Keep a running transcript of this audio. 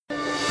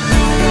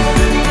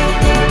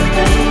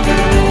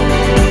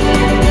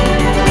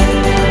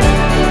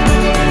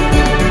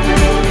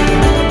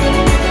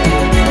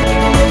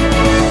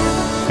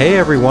Hey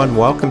everyone,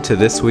 welcome to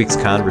this week's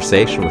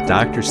conversation with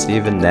Dr.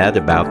 Stephen Ned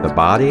about the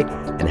body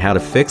and how to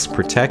fix,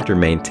 protect, or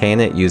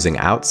maintain it using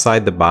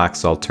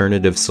outside-the-box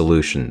alternative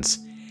solutions.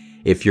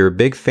 If you're a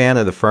big fan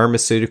of the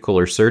pharmaceutical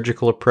or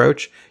surgical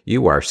approach,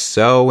 you are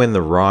so in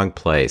the wrong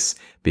place,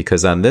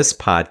 because on this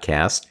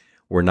podcast,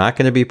 we're not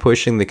going to be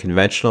pushing the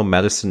conventional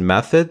medicine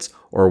methods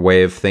or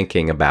way of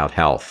thinking about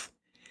health.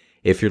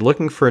 If you're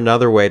looking for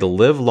another way to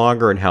live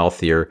longer and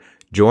healthier,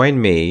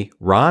 join me,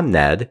 Ron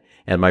Ned,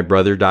 and my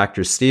brother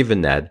Dr.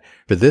 Stephen Ned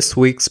for this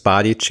week's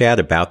Body Chat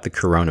about the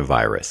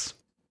coronavirus.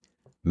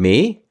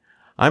 Me?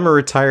 I'm a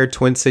retired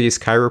Twin Cities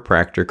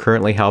chiropractor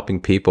currently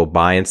helping people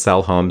buy and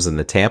sell homes in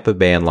the Tampa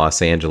Bay and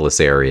Los Angeles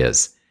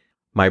areas.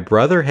 My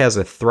brother has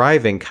a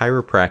thriving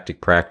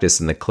chiropractic practice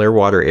in the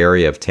Clearwater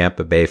area of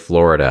Tampa Bay,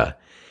 Florida.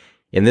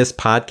 In this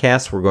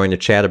podcast, we're going to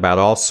chat about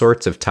all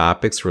sorts of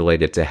topics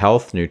related to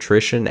health,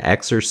 nutrition,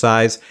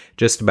 exercise,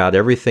 just about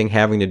everything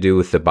having to do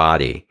with the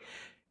body.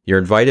 You're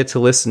invited to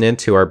listen in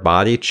to our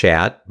body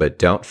chat, but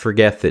don't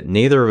forget that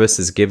neither of us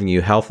is giving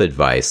you health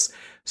advice,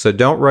 so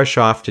don't rush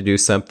off to do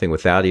something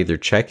without either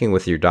checking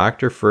with your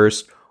doctor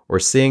first or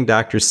seeing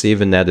Dr.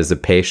 Stephen Ned as a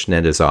patient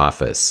at his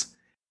office.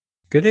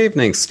 Good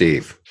evening,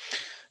 Steve.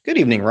 Good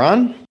evening,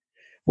 Ron.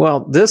 Well,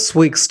 this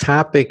week's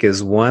topic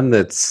is one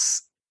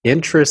that's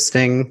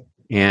interesting,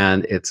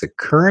 and it's a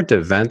current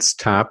events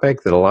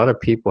topic that a lot of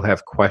people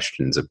have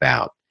questions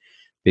about,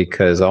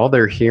 because all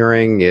they're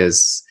hearing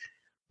is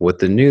what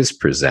the news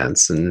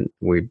presents, and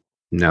we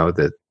know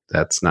that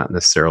that's not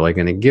necessarily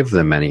going to give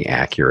them any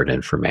accurate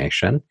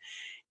information.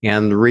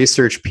 And the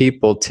research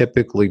people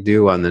typically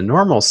do on the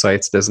normal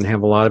sites doesn't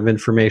have a lot of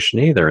information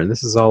either, and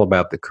this is all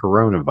about the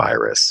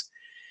coronavirus.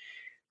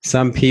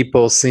 Some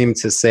people seem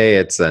to say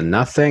it's a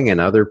nothing, and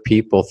other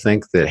people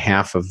think that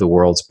half of the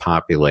world's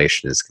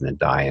population is going to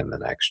die in the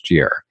next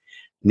year.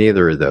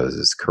 Neither of those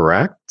is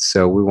correct,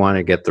 so we want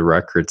to get the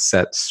record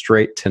set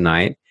straight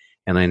tonight,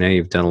 and I know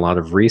you've done a lot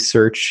of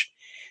research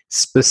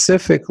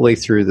specifically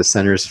through the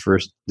Centers for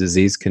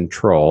Disease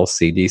Control,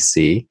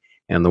 CDC,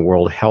 and the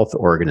World Health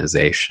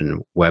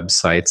Organization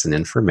websites and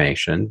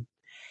information.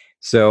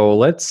 So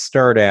let's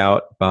start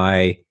out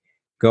by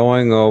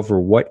going over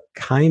what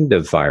kind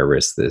of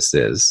virus this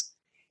is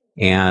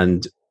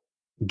and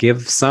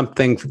give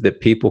something that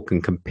people can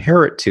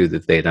compare it to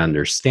that they'd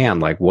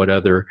understand, like what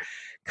other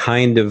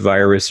kind of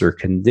virus or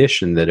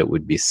condition that it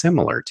would be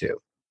similar to.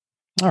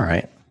 All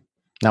right.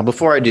 Now,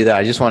 before I do that,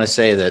 I just want to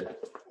say that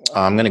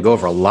I'm going to go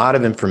over a lot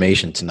of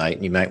information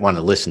tonight. You might want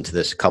to listen to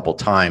this a couple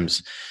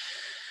times.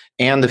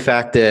 And the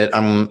fact that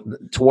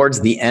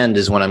towards the end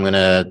is when I'm going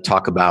to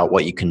talk about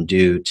what you can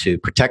do to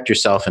protect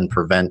yourself and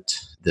prevent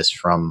this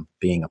from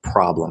being a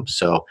problem.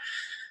 So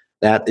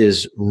that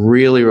is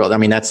really,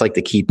 that's like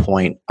the key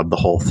point of the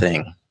whole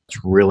thing.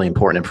 It's really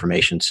important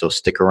information. So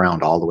stick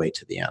around all the way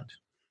to the end.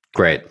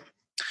 Great.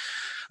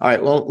 All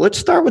right, well, let's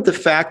start with the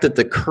fact that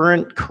the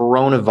current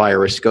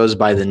coronavirus goes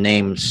by the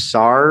name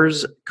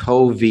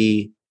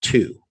SARS-CoV-2.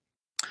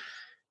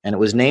 And it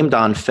was named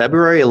on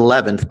February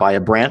 11th by a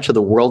branch of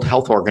the World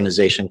Health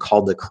Organization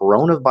called the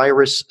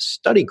Coronavirus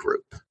Study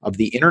Group of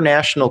the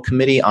International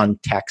Committee on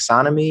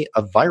Taxonomy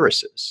of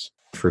Viruses.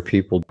 For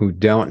people who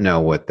don't know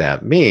what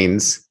that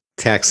means,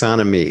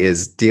 taxonomy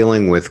is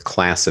dealing with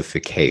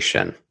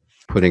classification,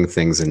 putting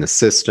things in a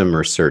system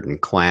or certain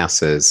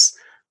classes,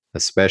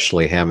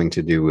 especially having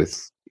to do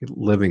with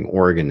living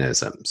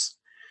organisms.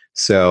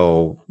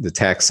 So the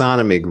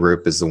taxonomy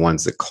group is the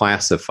ones that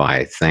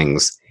classify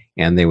things,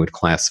 and they would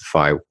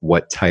classify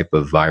what type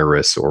of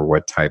virus or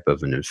what type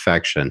of an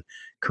infection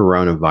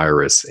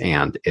coronavirus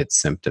and its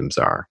symptoms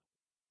are.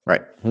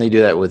 Right. And they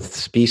do that with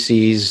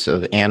species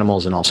of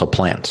animals and also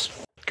plants.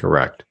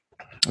 Correct.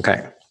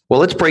 Okay. Well,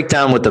 let's break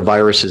down what the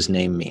virus's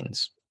name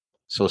means.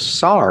 So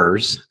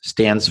SARS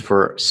stands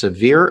for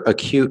Severe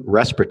Acute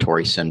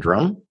Respiratory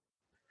Syndrome.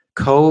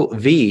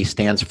 CoV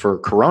stands for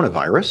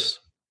coronavirus.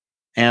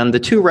 And the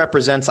two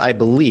represents, I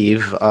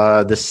believe,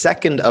 the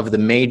second of the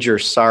major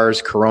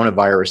SARS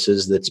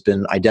coronaviruses that's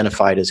been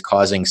identified as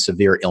causing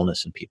severe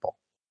illness in people.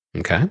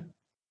 Okay.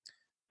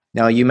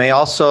 Now, you may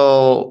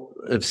also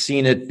have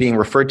seen it being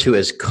referred to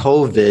as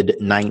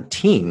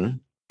COVID-19.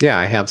 Yeah,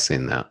 I have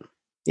seen that.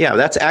 Yeah,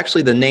 that's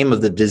actually the name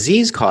of the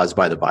disease caused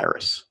by the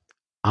virus.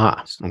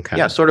 Ah, okay.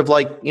 Yeah, sort of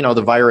like,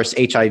 the virus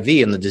HIV,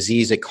 and the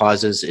disease it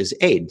causes is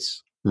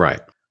AIDS.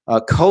 Right.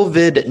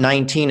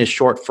 COVID-19 is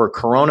short for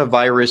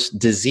Coronavirus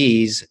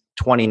Disease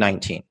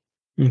 2019.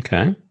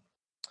 Okay.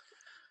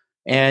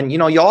 And,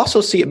 you'll also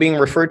see it being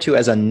referred to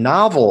as a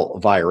novel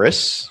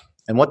virus.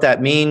 And what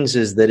that means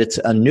is that it's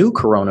a new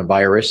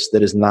coronavirus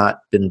that has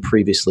not been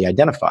previously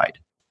identified.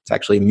 It's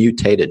actually a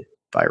mutated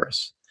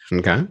virus.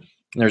 Okay. And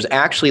there's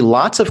actually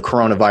lots of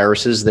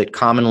coronaviruses that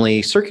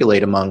commonly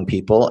circulate among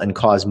people and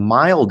cause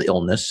mild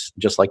illness,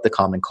 just like the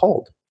common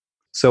cold.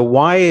 So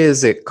why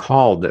is it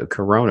called a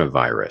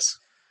coronavirus?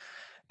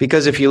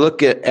 Because if you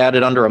look at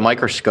it under a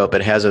microscope,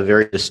 it has a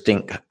very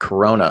distinct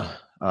corona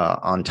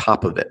on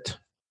top of it.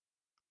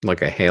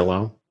 Like a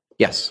halo?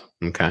 Yes.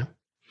 Okay.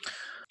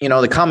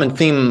 The common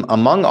theme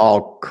among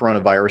all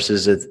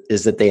coronaviruses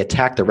is that they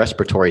attack the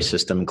respiratory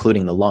system,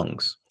 including the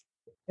lungs.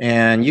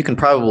 And you can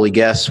probably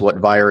guess what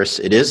virus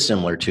it is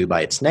similar to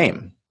by its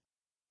name.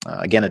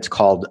 Again, it's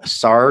called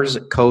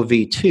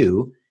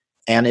SARS-CoV-2,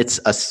 and it's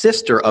a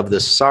sister of the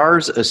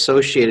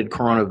SARS-associated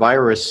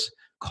coronavirus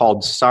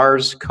called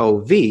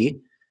SARS-CoV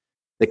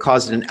that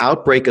caused an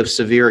outbreak of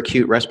severe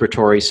acute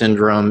respiratory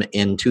syndrome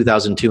in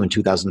 2002 and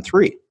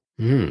 2003.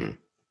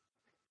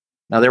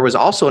 Now, there was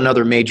also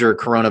another major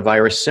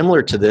coronavirus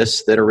similar to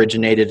this that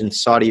originated in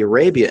Saudi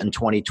Arabia in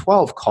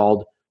 2012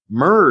 called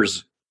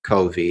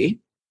MERS-CoV,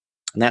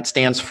 and that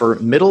stands for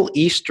Middle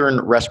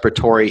Eastern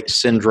Respiratory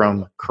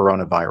Syndrome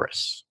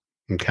Coronavirus.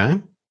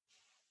 Okay.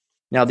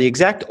 Now, the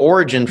exact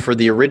origin for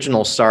the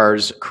original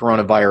SARS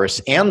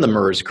coronavirus and the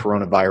MERS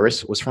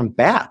coronavirus was from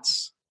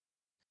bats.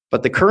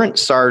 But the current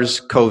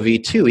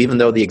SARS-CoV-2, even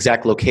though the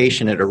exact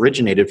location it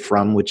originated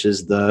from, which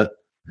is the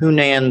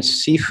Hunan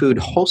seafood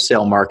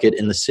wholesale market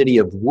in the city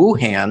of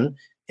Wuhan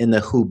in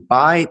the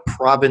Hubei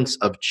province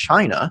of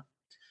China,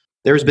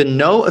 there's been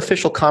no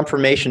official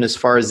confirmation as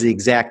far as the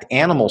exact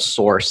animal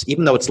source,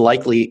 even though it's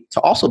likely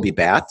to also be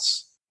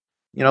bats.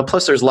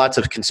 Plus there's lots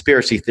of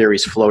conspiracy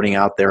theories floating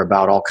out there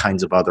about all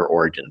kinds of other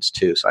origins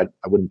too, so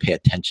I wouldn't pay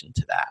attention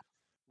to that.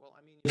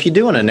 If you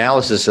do an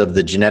analysis of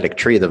the genetic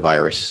tree of the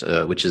virus,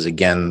 which is,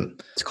 again,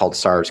 it's called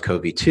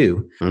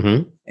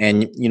SARS-CoV-2,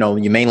 and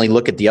you mainly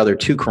look at the other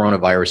two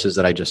coronaviruses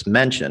that I just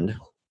mentioned,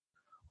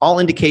 all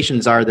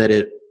indications are that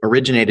it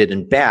originated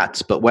in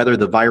bats, but whether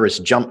the virus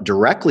jumped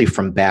directly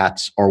from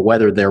bats or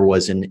whether there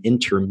was an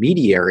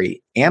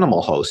intermediary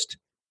animal host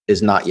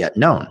is not yet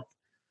known.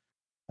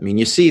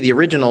 You see, the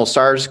original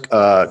SARS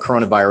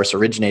coronavirus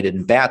originated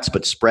in bats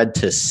but spread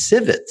to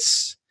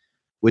civets,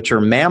 which are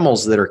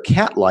mammals that are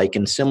cat-like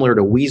and similar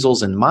to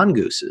weasels and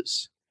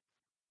mongooses.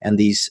 And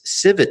these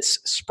civets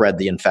spread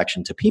the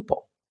infection to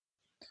people.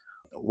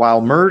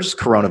 While MERS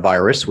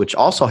coronavirus, which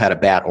also had a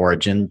bat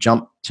origin,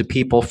 jumped to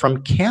people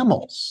from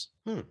camels.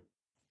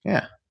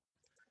 Yeah.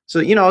 So,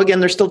 again,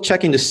 they're still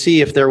checking to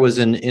see if there was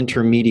an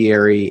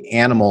intermediary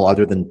animal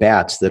other than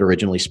bats that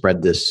originally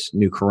spread this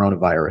new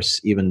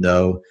coronavirus, even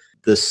though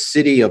the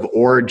city of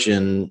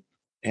origin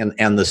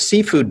and the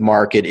seafood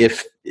market,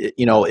 if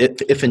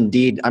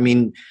indeed,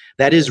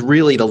 that is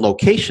really the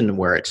location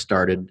where it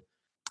started.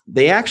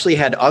 They actually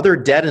had other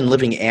dead and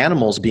living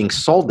animals being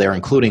sold there,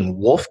 including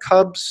wolf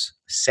cubs,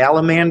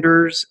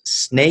 salamanders,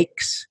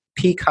 snakes,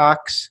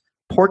 peacocks,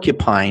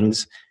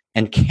 porcupines,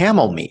 and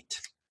camel meat.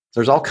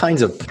 There's all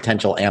kinds of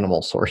potential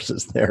animal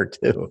sources there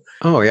too.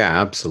 Oh,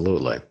 yeah,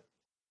 absolutely.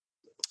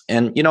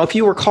 And, if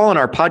you recall in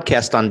our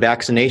podcast on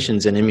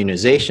vaccinations and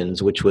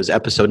immunizations, which was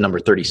episode number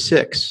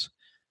 36,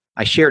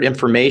 I shared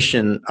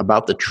information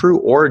about the true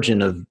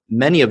origin of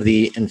many of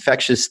the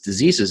infectious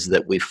diseases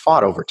that we've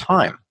fought over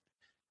time.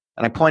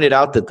 And I pointed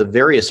out that the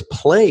various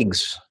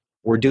plagues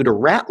were due to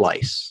rat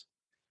lice.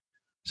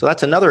 So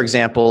that's another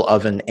example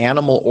of an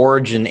animal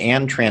origin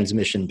and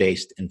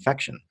transmission-based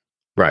infection.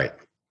 Right.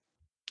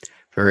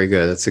 Very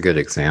good. That's a good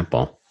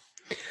example.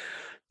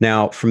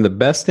 Now, from the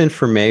best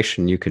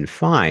information you can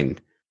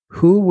find,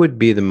 who would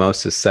be the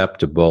most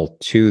susceptible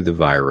to the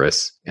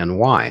virus and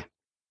why?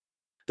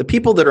 The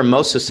people that are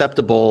most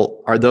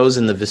susceptible are those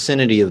in the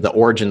vicinity of the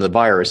origin of the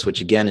virus, which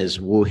again is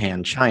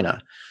Wuhan,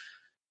 China,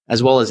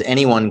 as well as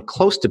anyone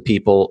close to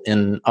people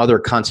in other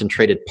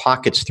concentrated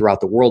pockets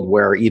throughout the world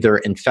where either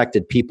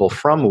infected people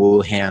from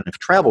Wuhan have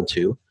traveled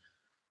to,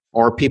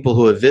 or people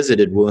who have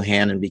visited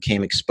Wuhan and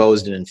became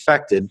exposed and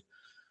infected,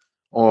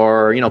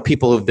 or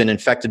people who have been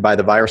infected by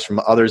the virus from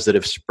others that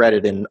have spread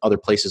it in other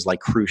places like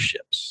cruise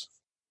ships.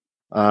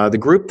 The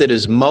group that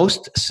is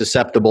most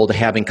susceptible to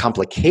having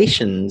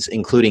complications,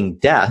 including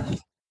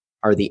death,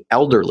 are the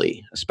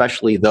elderly,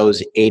 especially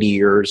those 80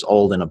 years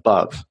old and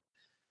above.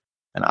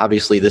 And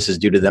obviously, this is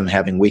due to them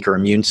having weaker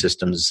immune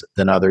systems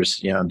than others,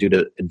 due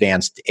to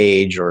advanced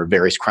age or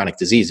various chronic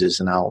diseases.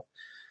 And I'll,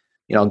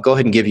 go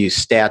ahead and give you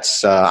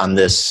stats on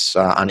this,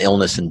 on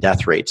illness and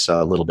death rates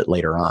a little bit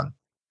later on.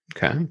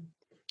 Okay.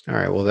 All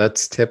right. Well,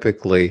 that's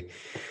typically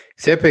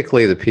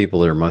the people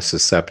that are most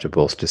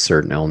susceptible to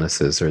certain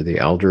illnesses are the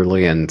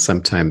elderly and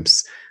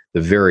sometimes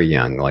the very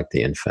young, like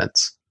the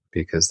infants,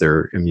 because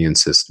their immune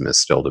system is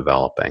still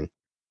developing.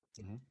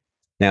 Mm-hmm.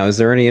 Now, is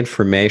there any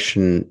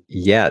information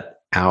yet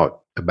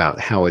out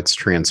about how it's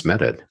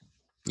transmitted?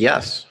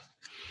 Yes.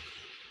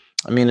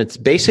 It's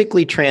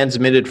basically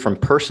transmitted from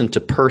person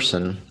to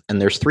person,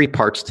 and there's three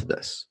parts to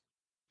this.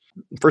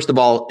 First of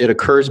all, it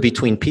occurs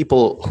between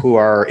people who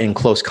are in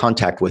close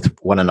contact with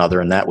one another,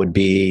 and that would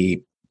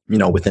be,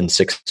 within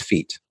 6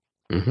 feet.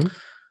 Mm-hmm.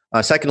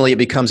 Secondly, it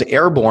becomes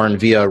airborne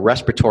via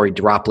respiratory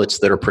droplets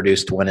that are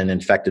produced when an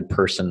infected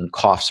person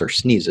coughs or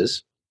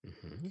sneezes.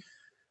 Mm-hmm.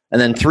 And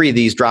then 3,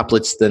 these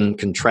droplets then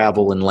can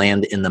travel and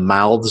land in the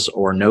mouths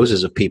or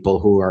noses of people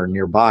who are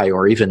nearby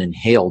or even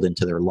inhaled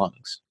into their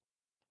lungs.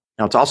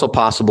 Now, it's also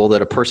possible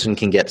that a person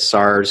can get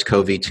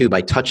SARS-CoV-2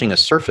 by touching a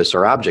surface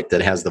or object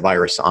that has the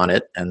virus on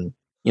it, and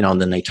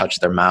then they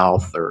touch their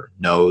mouth or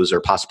nose or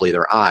possibly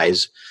their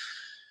eyes.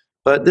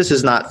 But this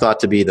is not thought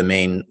to be the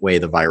main way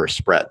the virus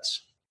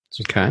spreads.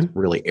 Okay. It's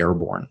really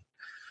airborne.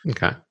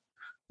 Okay.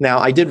 Now,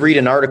 I did read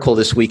an article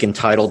this week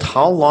entitled,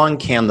 "How Long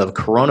Can the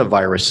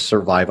Coronavirus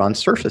Survive on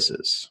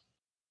Surfaces?"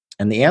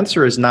 And the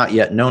answer is not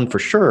yet known for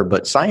sure,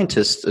 but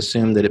scientists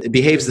assume that it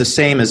behaves the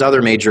same as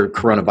other major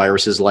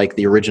coronaviruses like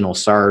the original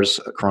SARS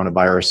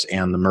coronavirus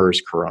and the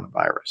MERS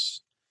coronavirus.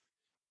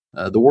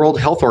 The World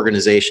Health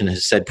Organization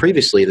has said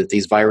previously that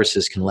these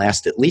viruses can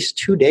last at least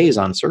 2 days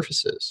on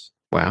surfaces.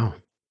 Wow.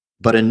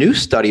 But a new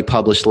study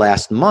published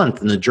last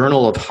month in the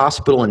Journal of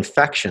Hospital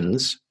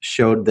Infections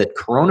showed that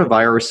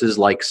coronaviruses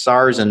like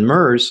SARS and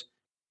MERS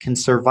can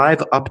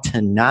survive up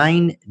to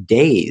 9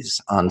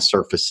 days on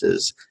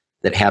surfaces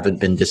that haven't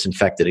been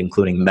disinfected,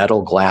 including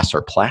metal, glass,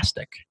 or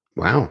plastic.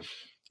 Wow.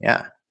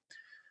 Yeah.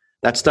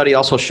 That study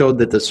also showed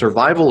that the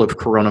survival of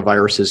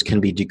coronaviruses can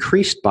be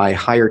decreased by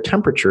higher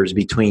temperatures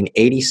between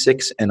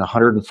 86 and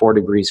 104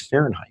 degrees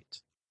Fahrenheit.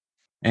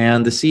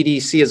 And the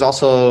CDC has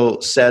also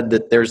said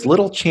that there's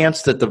little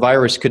chance that the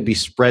virus could be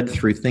spread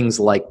through things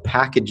like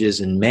packages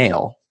and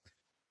mail.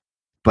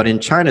 But in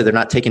China, they're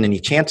not taking any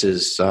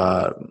chances.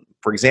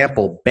 For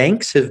example,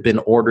 banks have been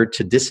ordered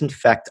to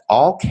disinfect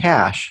all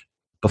cash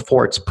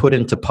before it's put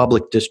into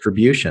public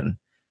distribution.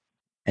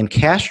 And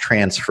cash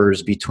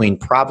transfers between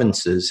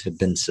provinces have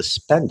been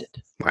suspended.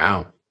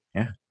 Wow.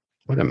 Yeah.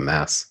 What a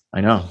mess.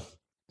 I know.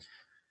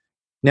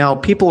 Now,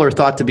 people are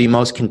thought to be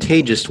most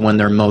contagious when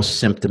they're most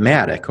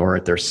symptomatic or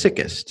at their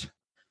sickest.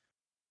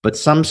 But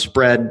some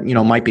spread,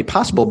 might be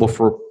possible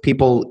before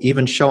people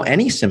even show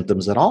any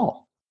symptoms at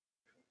all.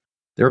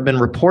 There have been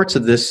reports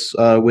of this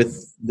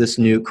with this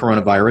new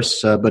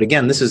coronavirus, but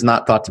again, this is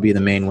not thought to be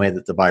the main way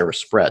that the virus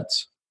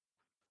spreads.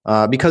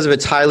 Because of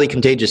its highly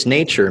contagious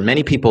nature,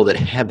 many people that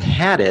have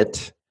had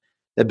it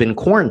have been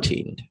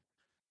quarantined,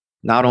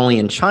 not only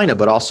in China,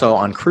 but also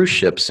on cruise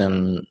ships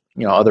and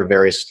other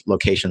various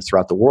locations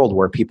throughout the world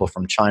where people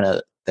from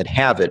China that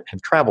have it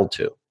have traveled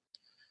to.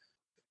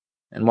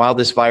 And while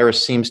this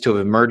virus seems to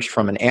have emerged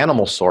from an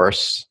animal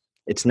source,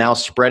 it's now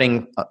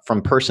spreading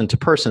from person to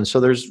person. So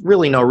there's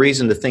really no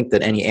reason to think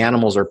that any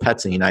animals or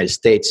pets in the United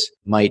States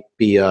might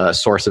be a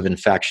source of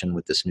infection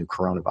with this new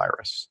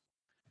coronavirus.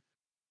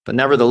 But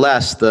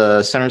nevertheless,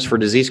 the Centers for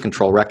Disease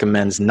Control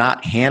recommends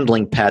not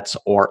handling pets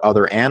or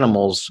other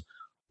animals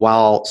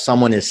while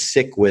someone is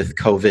sick with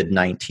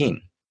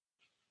COVID-19.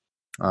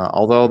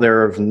 Although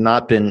there have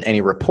not been any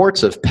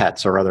reports of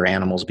pets or other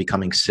animals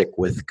becoming sick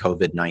with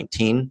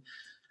COVID-19,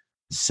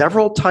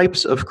 several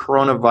types of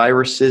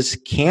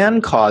coronaviruses can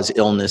cause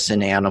illness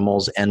in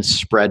animals and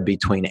spread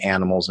between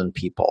animals and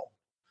people.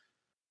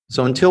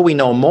 So until we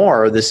know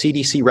more, the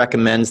CDC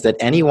recommends that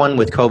anyone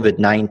with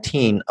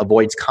COVID-19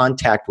 avoids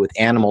contact with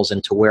animals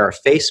and to wear a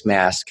face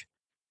mask,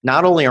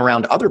 not only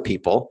around other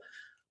people,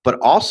 but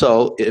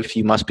also if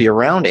you must be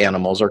around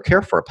animals or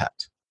care for a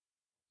pet.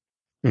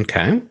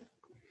 Okay.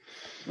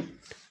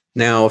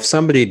 Now, if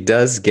somebody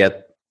does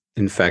get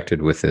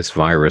infected with this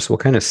virus, what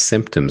kind of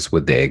symptoms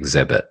would they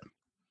exhibit?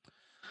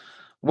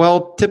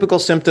 Well, typical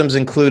symptoms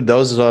include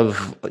those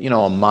of,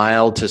 a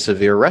mild to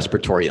severe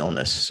respiratory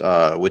illness,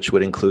 which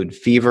would include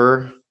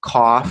fever,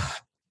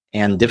 cough,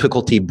 and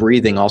difficulty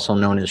breathing, also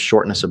known as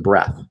shortness of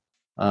breath.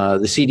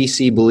 The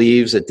CDC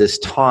believes at this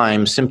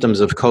time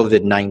symptoms of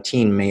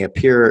COVID-19 may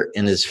appear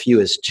in as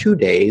few as 2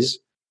 days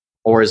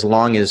or as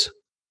long as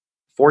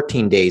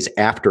 14 days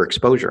after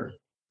exposure.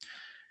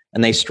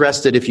 And they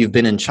stress that if you've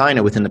been in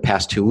China within the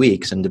past 2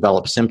 weeks and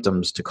developed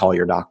symptoms, to call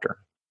your doctor.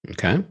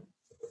 Okay.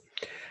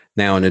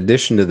 Now, in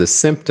addition to the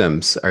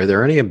symptoms, are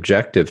there any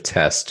objective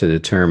tests to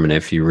determine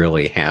if you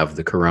really have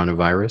the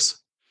coronavirus?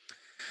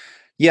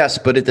 Yes,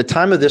 but at the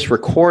time of this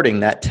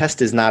recording, that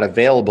test is not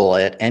available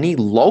at any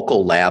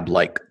local lab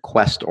like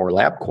Quest or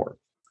LabCorp.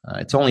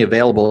 It's only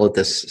available at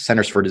the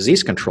Centers for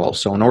Disease Control.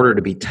 So in order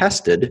to be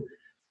tested,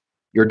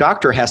 your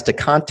doctor has to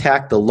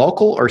contact the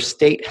local or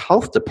state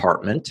health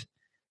department,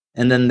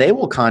 and then they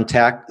will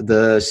contact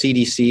the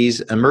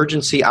CDC's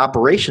Emergency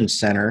Operations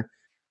Center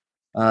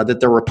that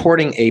they're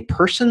reporting a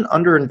person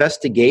under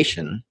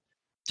investigation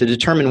to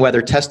determine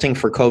whether testing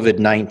for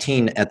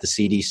COVID-19 at the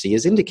CDC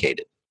is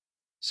indicated.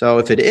 So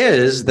if it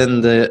is,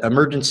 then the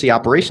Emergency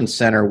Operations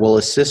Center will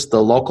assist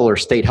the local or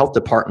state health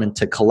department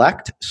to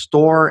collect,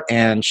 store,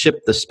 and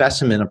ship the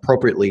specimen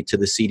appropriately to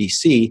the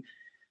CDC.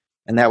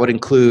 And that would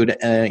include,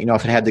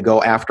 if it had to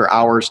go after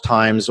hours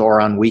times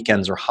or on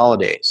weekends or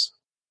holidays.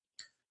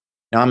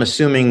 Now, I'm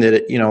assuming that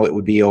it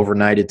would be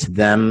overnighted to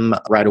them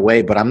right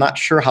away, but I'm not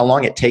sure how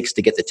long it takes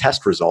to get the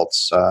test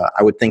results.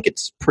 I would think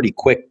it's pretty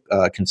quick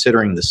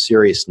considering the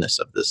seriousness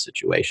of this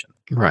situation.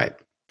 Right.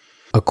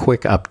 A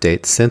quick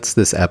update. Since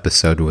this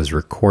episode was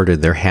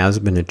recorded, there has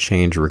been a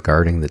change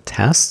regarding the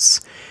tests.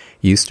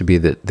 It used to be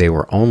that they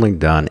were only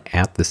done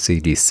at the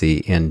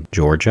CDC in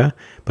Georgia,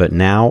 but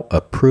now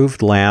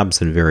approved labs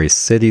in various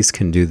cities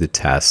can do the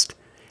test.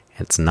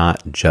 It's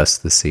not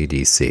just the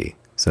CDC.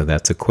 So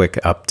that's a quick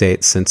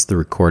update since the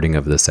recording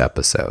of this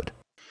episode.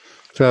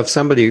 So if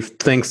somebody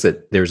thinks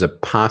that there's a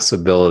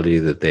possibility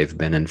that they've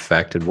been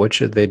infected, what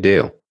should they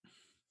do?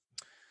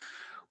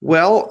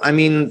 Well, I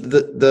mean,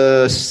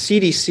 the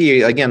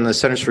CDC, again, the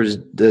Centers for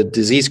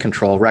Disease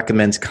Control,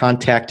 recommends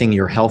contacting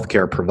your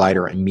healthcare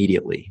provider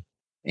immediately.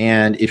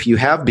 And if you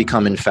have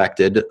become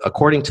infected,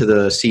 according to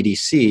the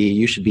CDC,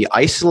 you should be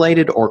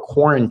isolated or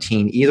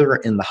quarantined either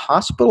in the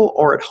hospital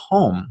or at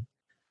home,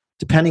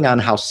 depending on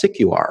how sick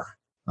you are,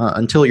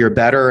 until you're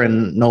better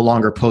and no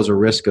longer pose a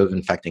risk of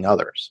infecting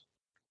others.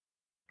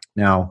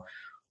 Now,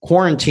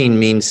 quarantine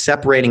means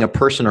separating a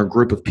person or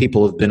group of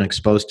people who have been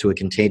exposed to a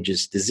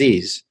contagious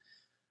disease,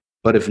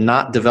 but have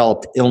not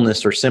developed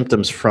illness or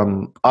symptoms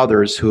from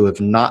others who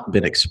have not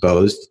been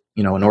exposed,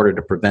 in order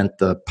to prevent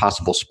the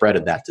possible spread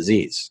of that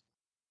disease.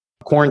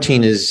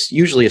 Quarantine is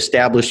usually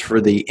established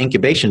for the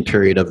incubation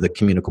period of the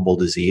communicable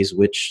disease,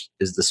 which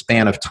is the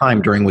span of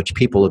time during which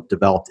people have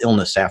developed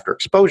illness after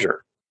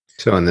exposure.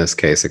 So in this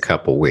case, a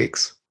couple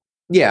weeks.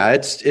 Yeah,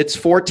 it's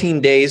 14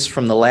 days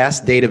from the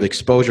last date of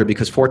exposure,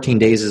 because 14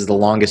 days is the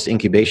longest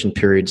incubation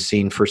period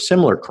seen for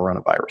similar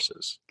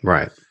coronaviruses.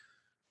 Right.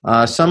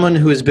 Someone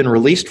who has been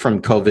released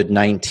from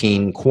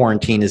COVID-19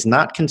 quarantine is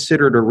not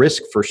considered a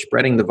risk for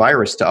spreading the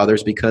virus to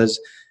others because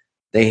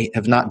they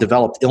have not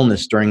developed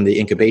illness during the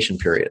incubation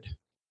period.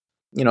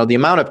 The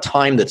amount of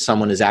time that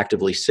someone is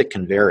actively sick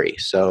can vary.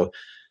 So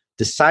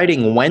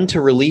deciding when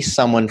to release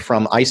someone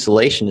from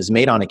isolation is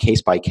made on a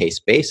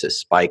case-by-case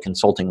basis by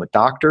consulting with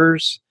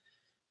doctors,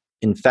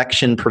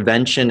 infection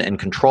prevention and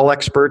control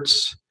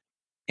experts,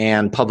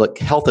 and public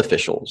health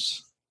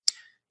officials.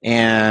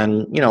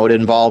 And, it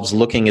involves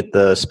looking at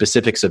the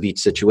specifics of each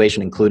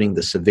situation, including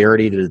the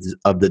severity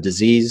of the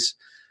disease,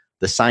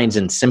 the signs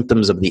and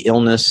symptoms of the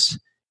illness,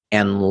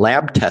 and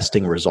lab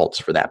testing results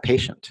for that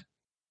patient.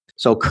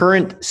 So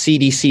current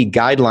CDC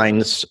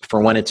guidelines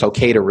for when it's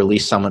okay to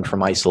release someone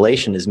from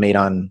isolation is made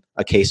on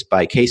a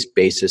case-by-case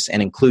basis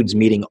and includes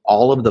meeting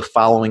all of the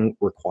following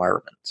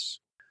requirements.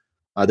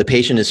 The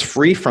patient is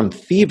free from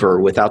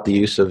fever without the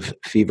use of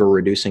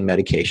fever-reducing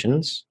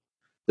medications.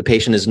 The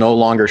patient is no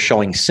longer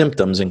showing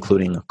symptoms,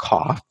 including a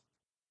cough.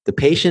 The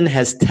patient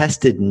has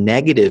tested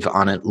negative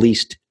on at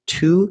least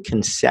 2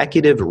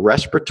 consecutive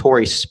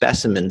respiratory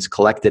specimens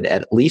collected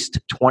at least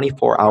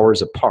 24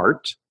 hours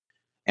apart,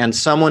 and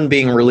someone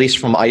being released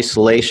from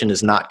isolation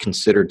is not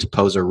considered to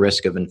pose a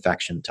risk of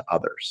infection to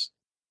others.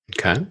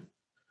 Okay.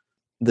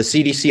 The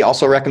CDC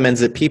also recommends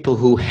that people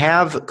who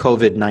have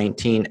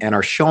COVID-19 and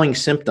are showing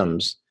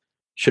symptoms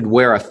should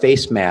wear a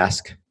face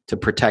mask to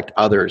protect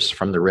others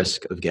from the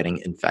risk of getting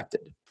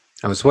infected.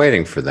 I was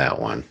waiting for that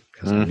one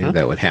because I knew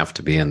that would have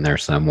to be in there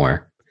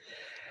somewhere.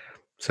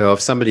 So if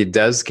somebody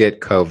does get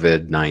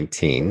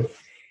COVID-19,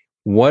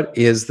 what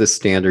is the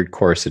standard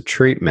course of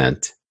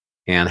treatment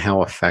and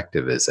how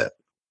effective is it?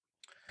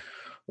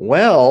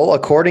 Well,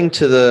 according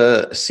to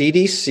the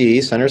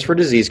CDC, Centers for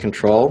Disease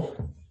Control,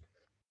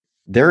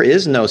 there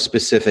is no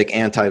specific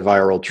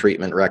antiviral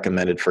treatment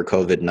recommended for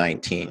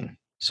COVID-19.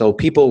 So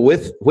people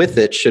with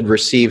it should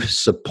receive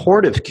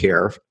supportive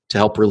care to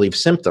help relieve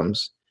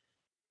symptoms.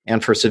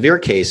 And for severe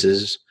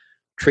cases,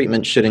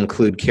 treatment should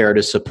include care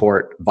to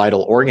support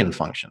vital organ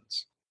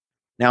functions.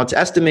 Now, it's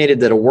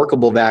estimated that a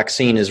workable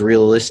vaccine is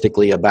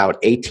realistically about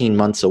 18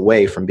 months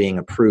away from being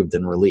approved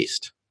and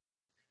released.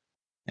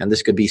 And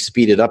this could be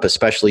speeded up,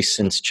 especially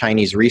since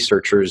Chinese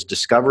researchers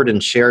discovered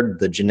and shared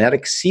the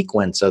genetic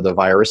sequence of the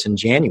virus in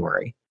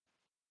January.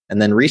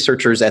 And then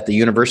researchers at the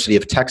University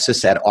of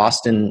Texas at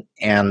Austin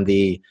and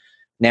the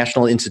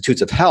National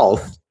Institutes of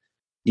Health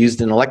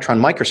used an electron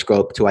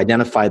microscope to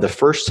identify the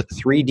first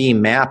 3D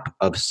map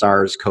of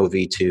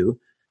SARS-CoV-2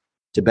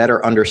 to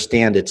better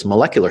understand its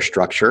molecular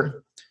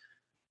structure,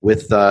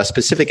 with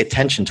specific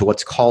attention to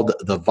what's called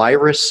the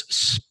virus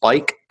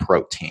spike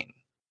protein.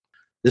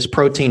 This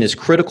protein is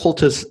critical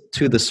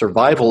to the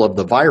survival of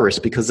the virus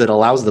because it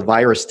allows the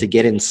virus to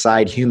get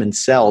inside human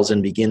cells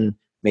and begin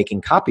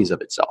making copies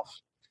of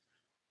itself.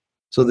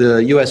 So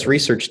the U.S.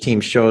 research team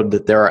showed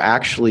that there are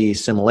actually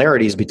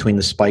similarities between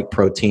the spike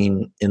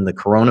protein in the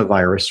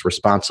coronavirus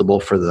responsible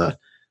for the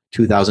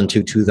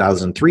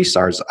 2002-2003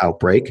 SARS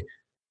outbreak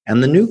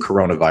and the new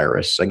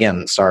coronavirus,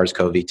 again,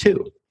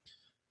 SARS-CoV-2.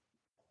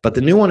 But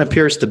the new one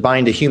appears to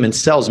bind to human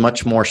cells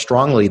much more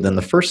strongly than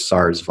the first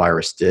SARS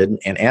virus did,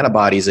 and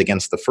antibodies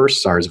against the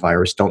first SARS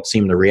virus don't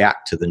seem to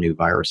react to the new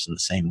virus in the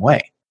same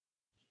way.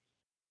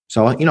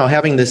 So,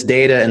 having this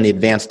data and the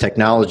advanced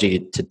technology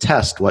to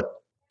test what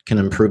can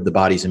improve the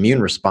body's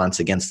immune response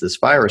against this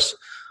virus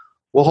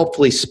will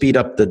hopefully speed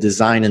up the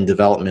design and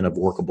development of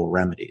workable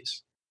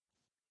remedies.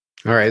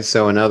 All right.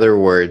 So in other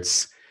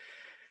words,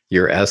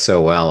 you're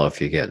SOL if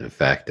you get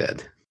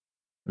infected.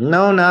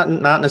 No, not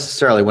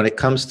necessarily. When it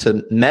comes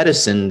to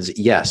medicines,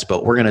 yes,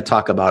 but we're going to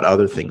talk about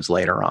other things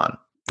later on.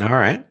 All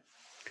right.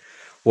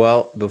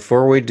 Well,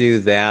 before we do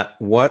that,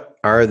 what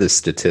are the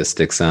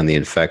statistics on the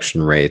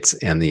infection rates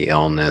and the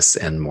illness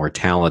and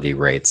mortality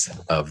rates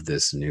of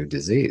this new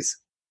disease?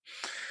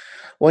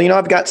 Well,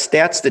 I've got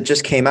stats that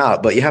just came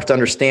out, but you have to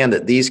understand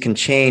that these can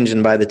change,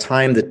 and by the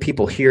time that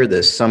people hear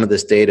this, some of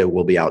this data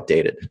will be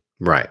outdated.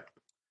 Right.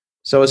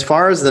 So as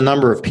far as the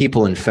number of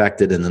people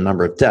infected and the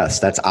number of deaths,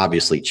 that's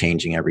obviously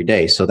changing every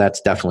day. So that's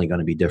definitely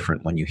going to be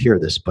different when you hear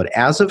this. But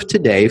as of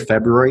today,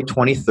 February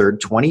 23rd,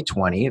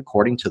 2020,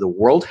 according to the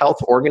World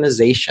Health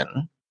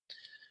Organization,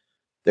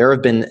 there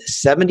have been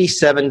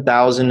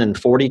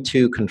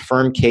 77,042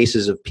 confirmed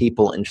cases of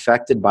people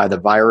infected by the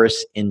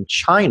virus in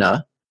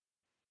China,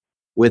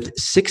 with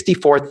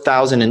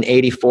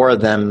 64,084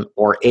 of them,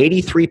 or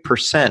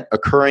 83%,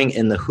 occurring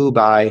in the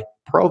Hubei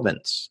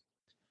province.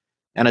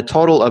 And a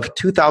total of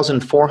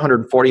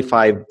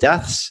 2,445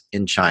 deaths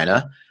in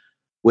China,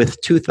 with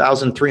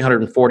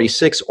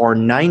 2,346, or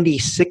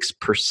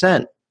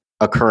 96%,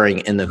 occurring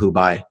in the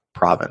Hubei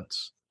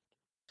province.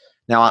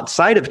 Now,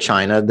 outside of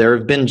China, there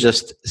have been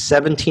just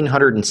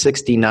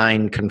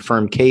 1,769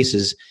 confirmed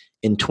cases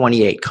in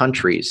 28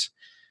 countries.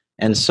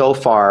 And so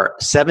far,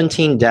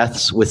 17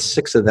 deaths, with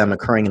 6 of them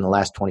occurring in the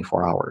last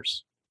 24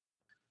 hours.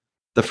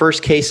 The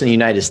first case in the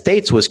United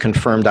States was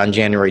confirmed on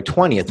January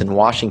 20th in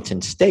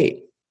Washington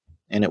State.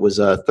 And it was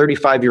a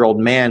 35-year-old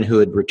man who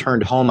had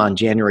returned home on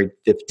January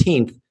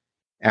 15th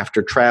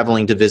after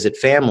traveling to visit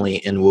family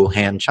in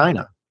Wuhan,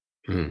 China.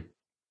 Mm.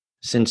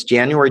 Since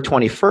January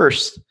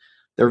 21st,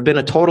 there have been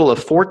a total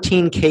of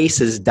 14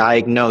 cases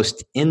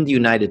diagnosed in the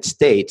United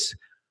States,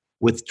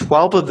 with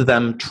 12 of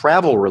them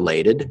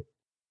travel-related,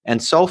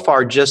 and so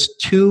far just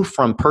 2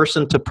 from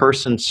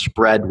person-to-person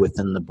spread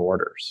within the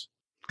borders.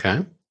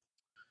 Okay.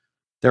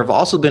 There have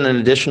also been an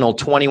additional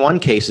 21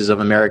 cases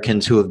of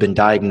Americans who have been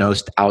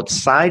diagnosed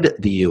outside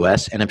the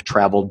U.S. and have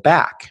traveled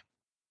back,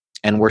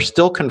 and were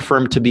still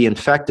confirmed to be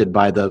infected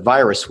by the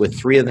virus, with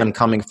 3 of them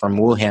coming from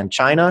Wuhan,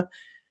 China,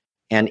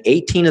 and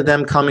 18 of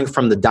them coming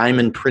from the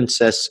Diamond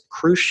Princess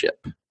cruise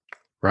ship.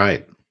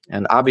 Right.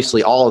 And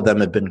obviously all of them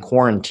have been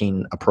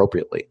quarantined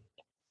appropriately.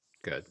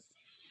 Good.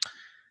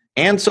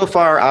 And so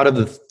far, out of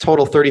the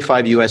total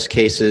 35 U.S.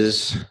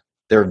 cases,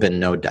 there have been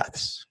no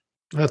deaths.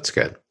 That's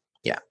good.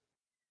 Yeah.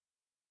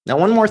 Now,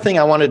 one more thing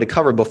I wanted to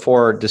cover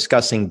before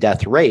discussing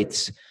death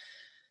rates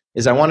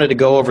is I wanted to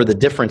go over the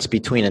difference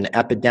between an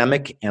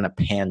epidemic and a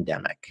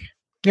pandemic.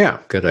 Yeah,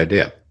 good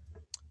idea.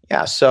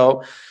 Yeah,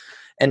 so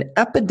an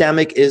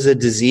epidemic is a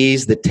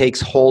disease that takes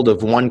hold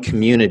of one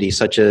community,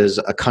 such as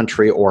a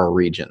country or a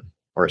region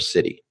or a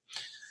city.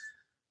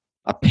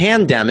 A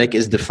pandemic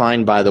is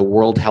defined by the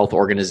World Health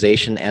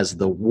Organization as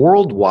the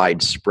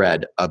worldwide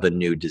spread of a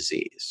new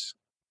disease.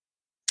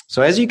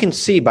 So as you can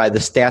see by the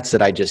stats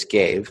that I just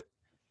gave,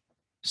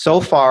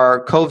 so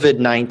far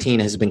COVID-19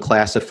 has been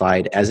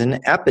classified as an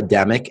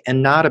epidemic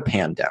and not a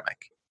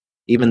pandemic.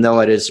 Even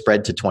though it has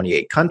spread to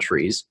 28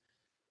 countries,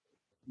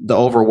 the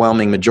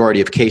overwhelming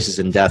majority of cases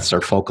and deaths are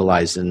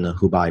focalized in the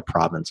Hubei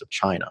province of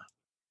China.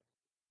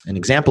 An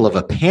example of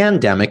a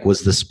pandemic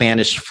was the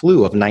Spanish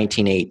flu of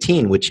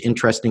 1918, which,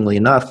 interestingly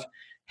enough,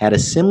 had a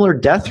similar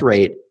death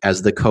rate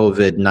as the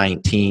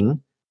COVID-19,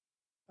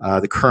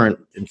 the current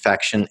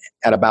infection,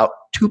 at about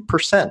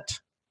 2%.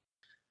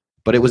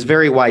 But it was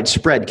very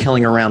widespread,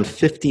 killing around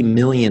 50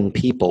 million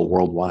people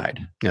worldwide.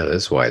 Yeah, that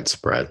is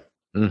widespread.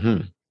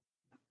 Mm-hmm.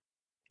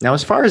 Now,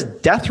 as far as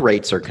death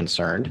rates are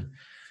concerned,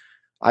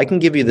 I can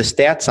give you the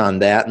stats on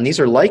that, and these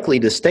are likely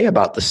to stay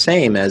about the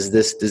same as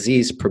this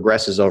disease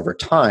progresses over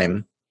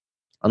time,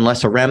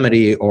 unless a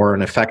remedy or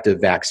an effective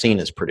vaccine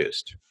is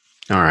produced.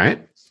 All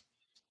right.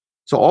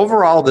 So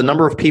overall, the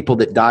number of people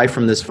that die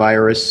from this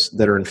virus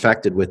that are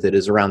infected with it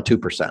is around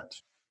 2%.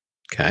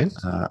 Okay.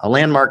 A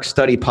landmark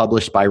study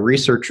published by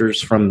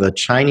researchers from the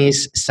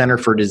Chinese Center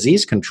for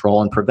Disease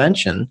Control and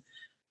Prevention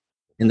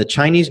in the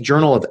Chinese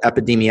Journal of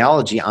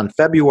Epidemiology on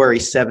February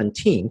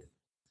 17th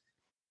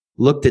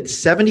looked at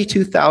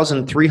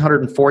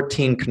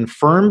 72,314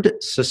 confirmed,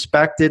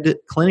 suspected,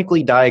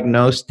 clinically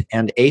diagnosed,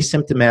 and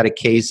asymptomatic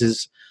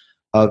cases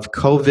of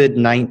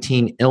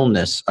COVID-19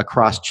 illness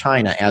across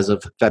China as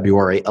of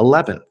February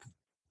 11th.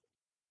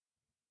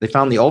 They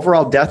found the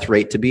overall death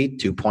rate to be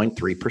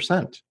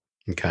 2.3%.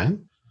 Okay.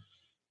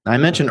 I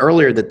mentioned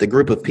earlier that the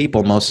group of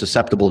people most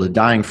susceptible to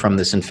dying from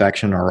this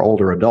infection are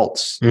older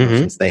adults,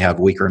 since they have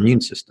weaker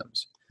immune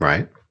systems.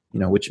 Right.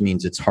 Which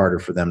means it's harder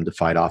for them to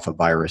fight off a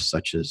virus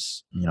such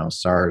as,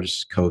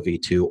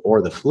 SARS-CoV-2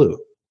 or the flu.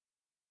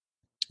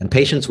 And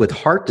patients with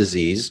heart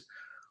disease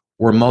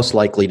were most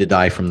likely to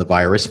die from the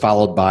virus,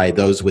 followed by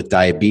those with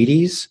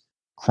diabetes,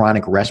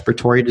 chronic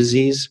respiratory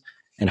disease,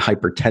 and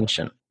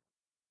hypertension.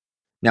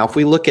 Now, if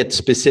we look at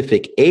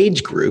specific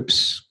age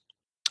groups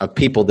of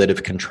people that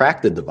have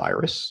contracted the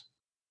virus,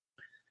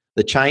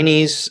 the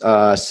Chinese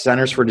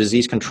Centers for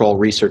Disease Control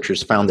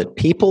researchers found that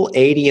people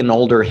 80 and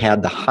older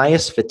had the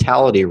highest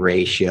fatality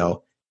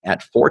ratio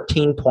at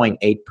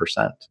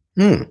 14.8%.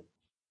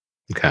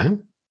 Okay.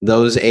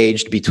 Those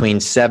aged between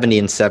 70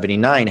 and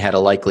 79 had a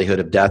likelihood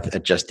of death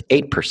at just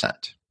 8%.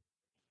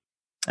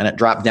 And it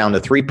dropped down to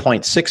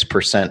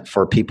 3.6%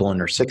 for people in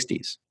their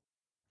 60s.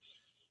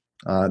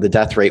 The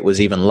death rate was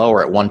even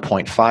lower at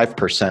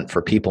 1.5%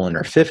 for people in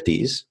their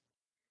 50s.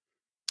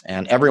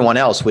 And everyone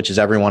else, which is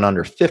everyone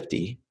under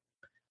 50,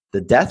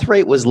 the death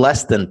rate was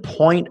less than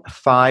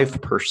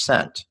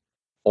 0.5%,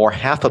 or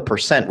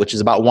 0.5%, which is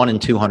about 1 in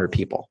 200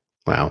 people.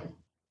 Wow.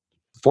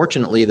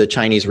 Fortunately, the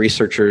Chinese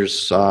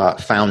researchers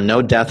found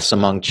no deaths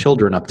among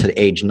children up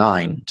to age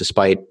 9,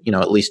 despite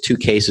at least 2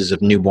 cases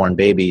of newborn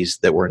babies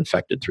that were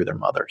infected through their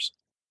mothers.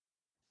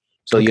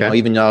 So Okay.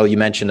 even though you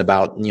mentioned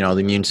about the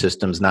immune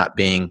system's not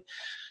being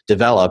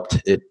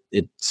developed, it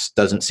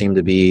doesn't seem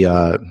to be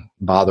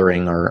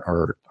bothering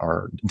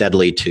or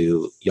deadly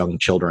to young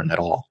children at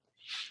all.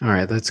 All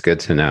right, that's good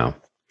to know.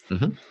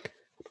 Mm-hmm.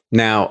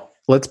 Now,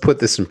 let's put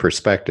this in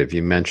perspective.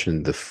 You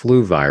mentioned the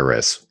flu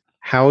virus.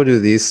 How do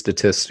these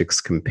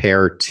statistics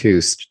compare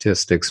to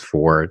statistics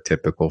for a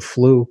typical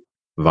flu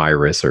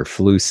virus or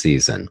flu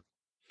season?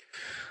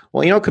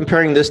 Well,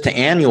 comparing this to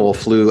annual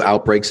flu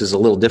outbreaks is a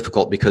little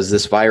difficult because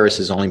this virus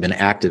has only been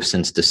active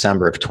since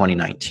December of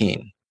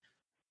 2019.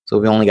 So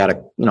we've only got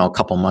a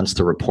couple months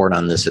to report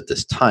on this at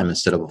this time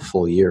instead of a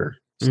full year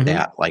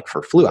stat like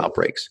for flu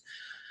outbreaks.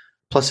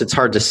 Plus, it's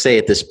hard to say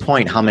at this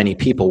point how many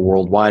people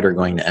worldwide are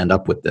going to end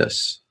up with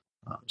this.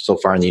 So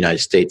far in the United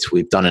States,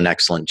 we've done an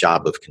excellent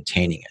job of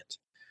containing it.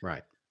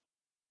 Right.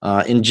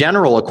 In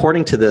general,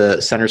 according to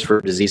the Centers for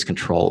Disease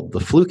Control, the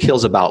flu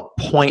kills about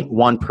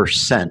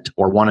 0.1%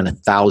 or 1 in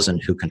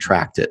 1,000 who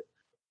contract it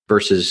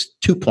versus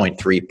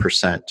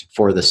 2.3%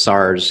 for the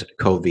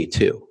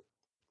SARS-CoV-2.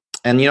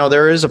 And,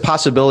 there is a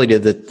possibility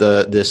that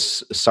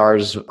this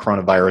SARS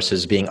coronavirus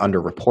is being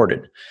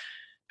underreported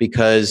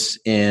because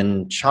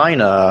in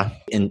China,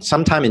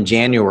 sometime in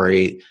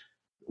January,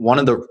 one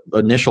of the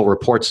initial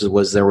reports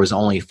was there was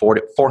only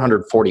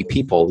 440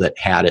 people that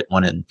had it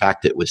when in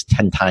fact it was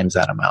 10 times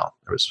that amount.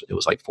 It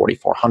was like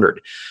 4,400.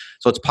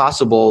 So it's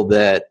possible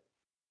that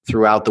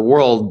throughout the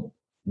world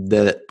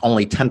that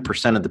only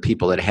 10% of the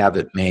people that have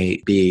it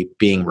may be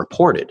being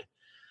reported.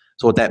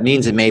 So what that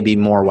means, it may be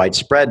more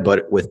widespread,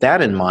 but with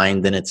that in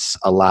mind, then it's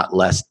a lot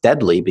less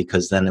deadly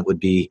because then it would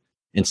be,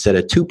 instead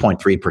of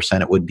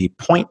 2.3%, it would be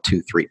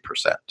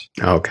 0.23%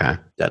 Okay.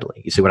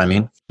 deadly. You see what I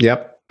mean?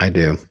 Yep, I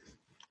do.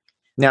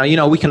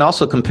 Now, we can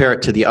also compare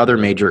it to the other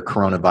major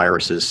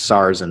coronaviruses,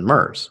 SARS and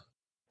MERS.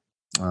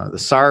 The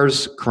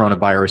SARS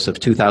coronavirus of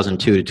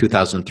 2002 to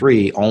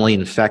 2003 only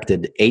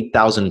infected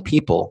 8,000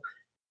 people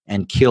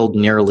and killed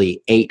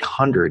nearly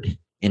 800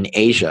 in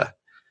Asia,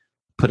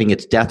 putting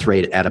its death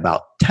rate at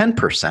about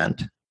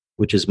 10%,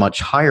 which is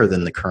much higher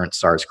than the current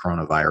SARS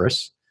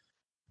coronavirus.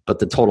 But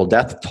the total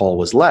death toll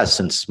was less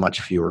since much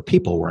fewer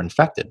people were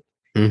infected.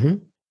 Mm-hmm.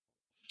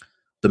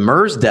 The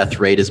MERS death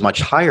rate is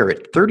much higher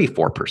at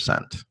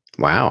 34%.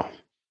 Wow.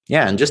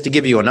 Yeah, and just to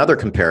give you another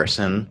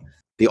comparison,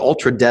 the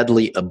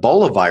ultra-deadly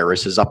Ebola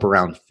virus is up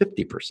around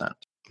 50%.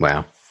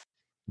 Wow.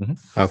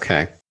 Mm-hmm.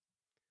 Okay.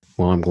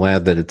 Well, I'm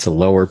glad that it's a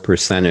lower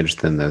percentage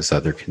than those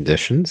other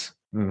conditions.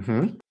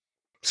 Mm-hmm.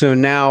 So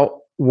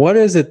now, what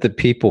is it that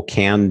people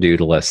can do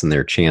to lessen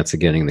their chance of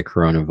getting the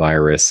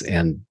coronavirus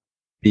and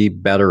be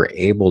better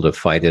able to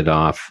fight it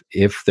off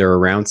if they're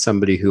around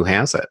somebody who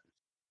has it?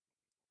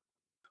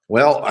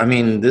 Well,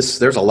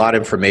 there's a lot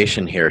of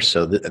information here.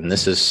 And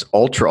this is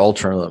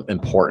ultra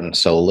important.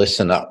 So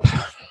listen up.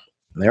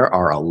 There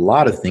are a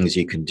lot of things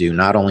you can do,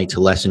 not only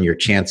to lessen your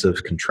chance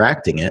of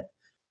contracting it,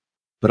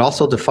 but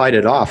also to fight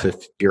it off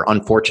if you're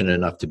unfortunate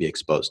enough to be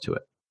exposed to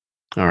it.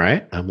 All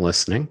right, I'm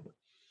listening.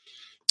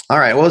 All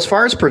right. Well, as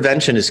far as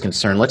prevention is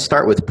concerned, let's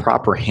start with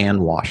proper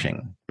hand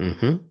washing.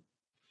 Mm-hmm.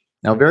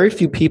 Now, very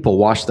few people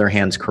wash their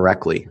hands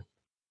correctly.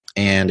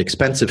 And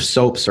expensive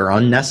soaps are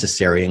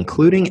unnecessary,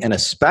 including and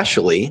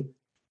especially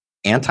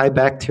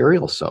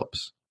antibacterial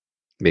soaps.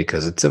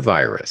 Because it's a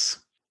virus.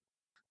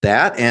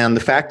 That, and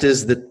the fact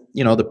is that,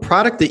 the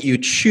product that you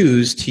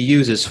choose to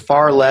use is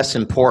far less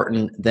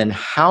important than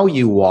how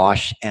you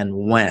wash and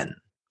when.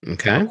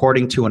 Okay.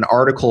 According to an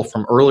article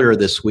from earlier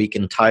this week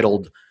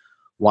entitled,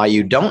 "Why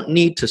You Don't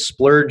Need to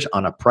Splurge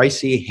on a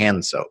Pricey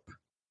Hand Soap."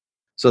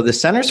 So the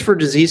Centers for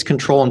Disease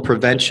Control and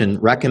Prevention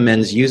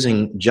recommends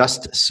using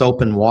just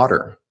soap and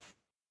water.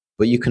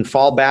 But you can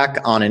fall back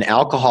on an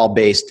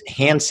alcohol-based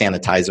hand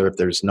sanitizer if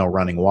there's no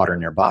running water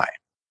nearby.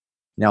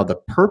 Now, the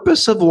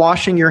purpose of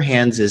washing your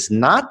hands is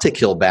not to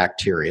kill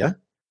bacteria,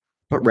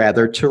 but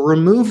rather to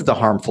remove the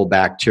harmful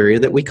bacteria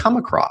that we come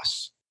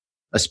across,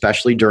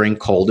 especially during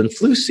cold and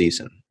flu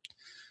season.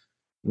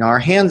 Now, our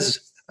hands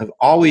have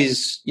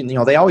always,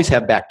 they always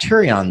have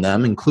bacteria on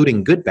them,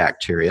 including good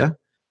bacteria,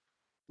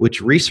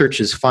 which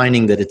research is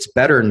finding that it's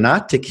better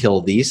not to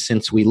kill these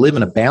since we live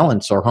in a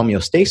balance or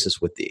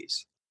homeostasis with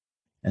these.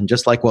 And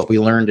just like what we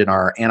learned in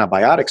our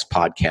antibiotics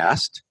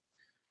podcast,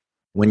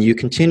 when you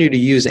continue to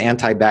use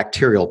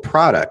antibacterial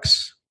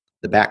products,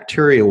 the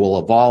bacteria will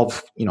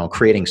evolve,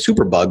 creating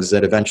superbugs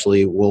that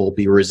eventually will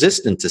be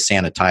resistant to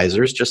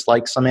sanitizers, just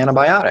like some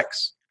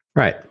antibiotics.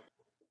 Right.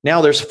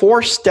 Now, there's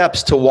 4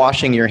 steps to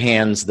washing your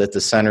hands that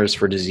the Centers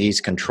for Disease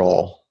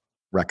Control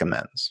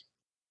recommends.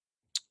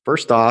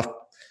 First off,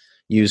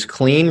 use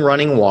clean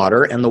running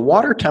water, and the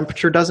water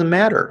temperature doesn't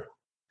matter,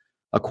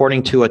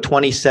 according to a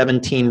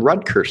 2017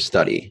 Rutgers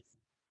study.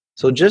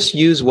 So just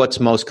use what's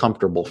most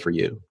comfortable for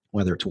you,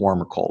 whether it's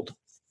warm or cold.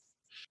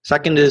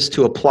 Second is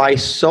to apply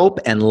soap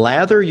and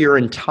lather your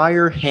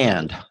entire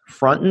hand,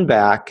 front and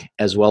back,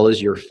 as well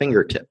as your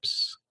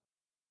fingertips.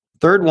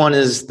 Third one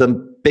is the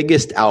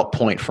biggest out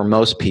point for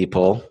most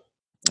people.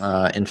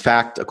 In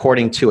fact,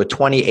 according to a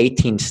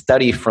 2018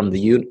 study from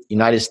the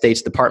United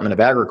States Department of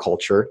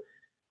Agriculture,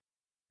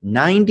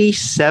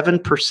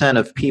 97%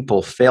 of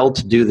people failed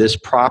to do this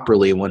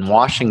properly when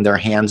washing their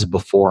hands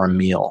before a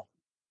meal.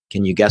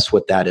 Can you guess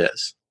what that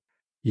is?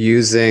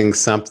 Using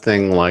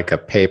something like a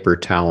paper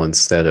towel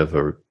instead of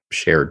a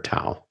shared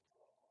towel.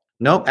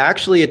 Nope,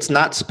 actually, it's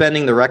not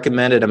spending the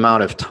recommended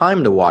amount of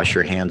time to wash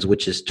your hands,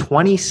 which is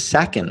 20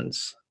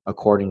 seconds,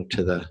 according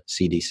to the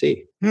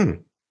CDC.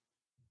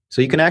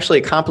 So you can actually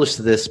accomplish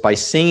this by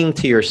singing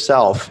to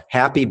yourself,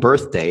 "Happy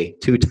birthday,"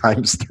 2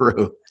 times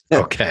through.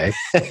 Okay.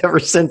 Ever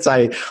since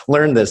I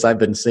learned this, I've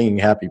been singing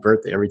 "Happy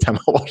Birthday" every time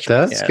I wash my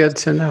hands. That's good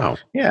to know.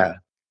 Yeah.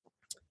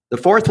 The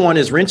fourth one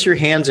is rinse your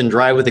hands and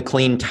dry with a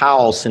clean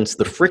towel, since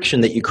the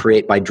friction that you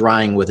create by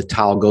drying with a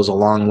towel goes a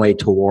long way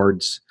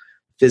towards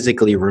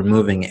physically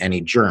removing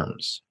any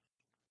germs.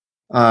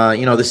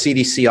 The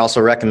CDC also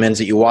recommends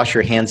that you wash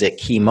your hands at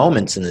key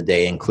moments in the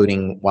day,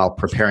 including while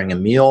preparing a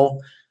meal,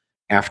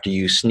 after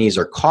you sneeze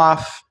or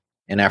cough,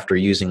 and after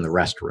using the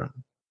restroom.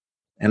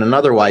 And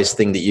another wise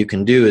thing that you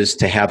can do is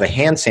to have a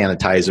hand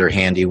sanitizer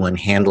handy when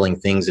handling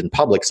things in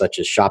public, such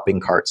as shopping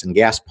carts and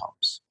gas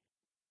pumps.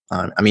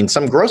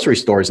 Some grocery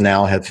stores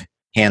now have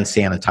hand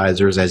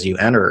sanitizers as you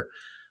enter,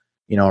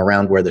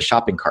 around where the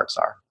shopping carts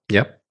are.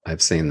 Yep,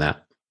 I've seen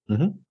that.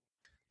 Mm-hmm.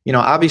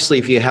 Obviously,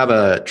 if you have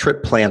a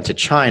trip planned to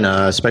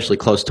China, especially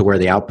close to where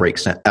the outbreak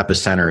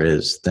epicenter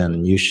is,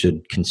 then you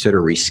should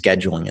consider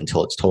rescheduling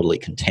until it's totally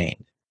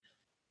contained.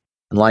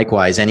 And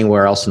likewise,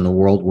 anywhere else in the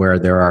world where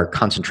there are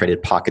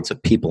concentrated pockets of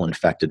people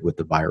infected with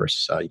the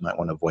virus, you might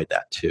want to avoid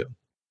that too.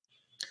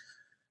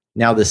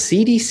 Now, the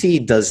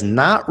CDC does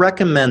not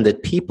recommend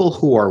that people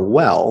who are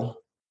well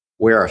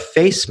wear a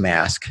face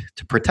mask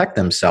to protect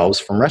themselves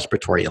from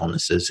respiratory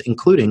illnesses,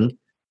 including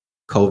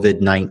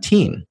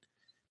COVID-19.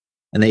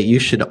 And that you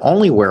should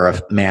only wear a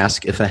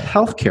mask if a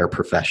healthcare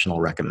professional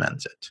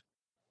recommends it.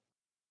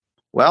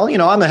 Well,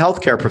 I'm a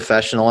healthcare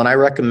professional, and I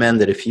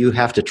recommend that if you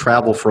have to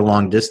travel for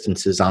long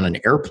distances on an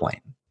airplane,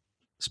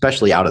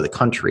 especially out of the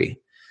country,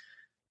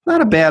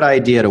 not a bad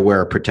idea to wear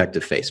a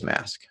protective face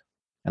mask.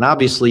 And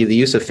obviously, the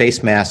use of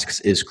face masks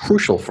is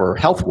crucial for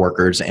health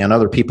workers and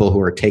other people who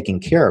are taking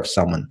care of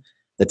someone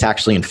that's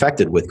actually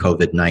infected with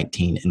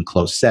COVID-19 in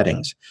close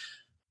settings,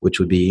 which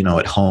would be,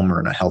 at home or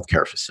in a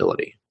healthcare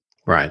facility.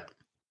 Right.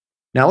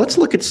 Now, let's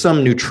look at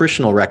some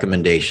nutritional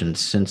recommendations,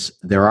 since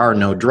there are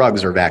no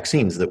drugs or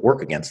vaccines that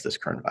work against this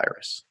current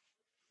virus.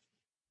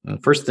 The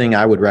first thing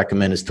I would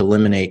recommend is to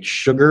eliminate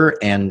sugar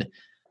and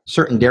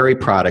certain dairy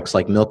products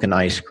like milk and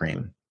ice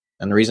cream.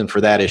 And the reason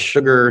for that is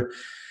sugar,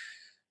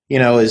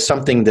 is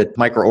something that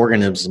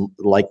microorganisms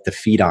like to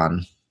feed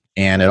on,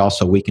 and it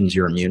also weakens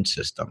your immune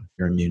system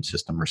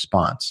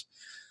response.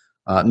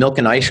 Milk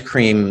and ice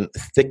cream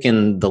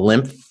thicken the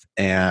lymph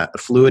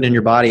fluid in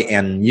your body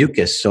and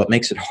mucus, so it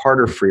makes it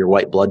harder for your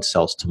white blood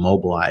cells to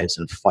mobilize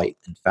and fight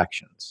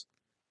infections.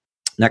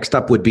 Next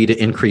up would be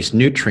to increase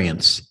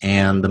nutrients,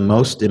 and the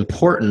most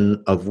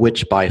important of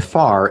which by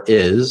far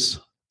is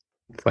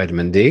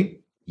vitamin D.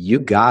 You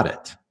got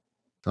it.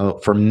 So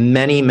for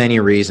many, many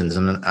reasons,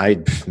 and I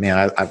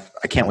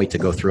can't wait to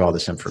go through all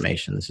this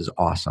information. This is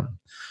awesome.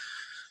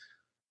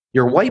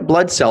 Your white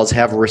blood cells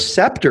have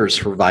receptors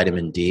for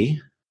vitamin D,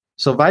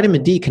 so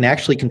vitamin D can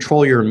actually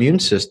control your immune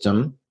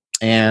system.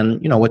 And,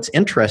 what's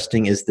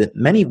interesting is that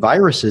many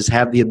viruses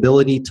have the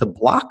ability to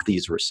block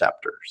these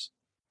receptors.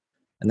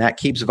 And that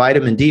keeps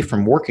vitamin D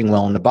from working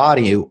well in the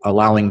body,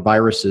 allowing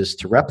viruses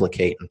to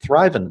replicate and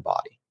thrive in the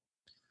body.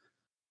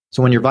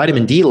 So when your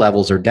vitamin D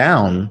levels are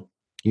down,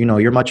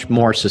 you're much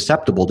more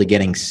susceptible to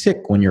getting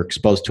sick when you're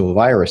exposed to a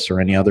virus or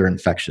any other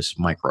infectious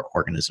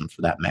microorganism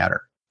for that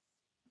matter.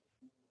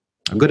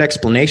 A good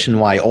explanation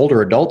why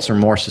older adults are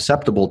more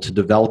susceptible to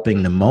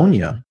developing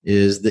pneumonia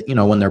is that,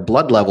 when their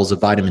blood levels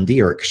of vitamin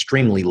D are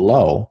extremely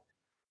low,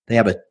 they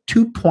have a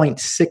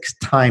 2.6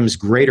 times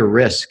greater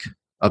risk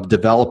of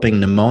developing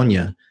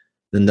pneumonia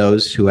than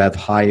those who have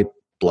high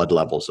blood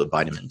levels of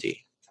vitamin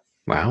D.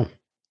 Wow.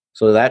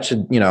 So that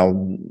should,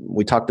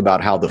 we talked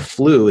about how the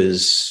flu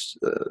is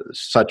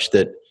such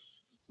that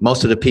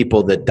most of the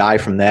people that die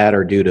from that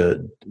are due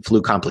to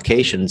flu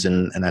complications,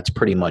 and that's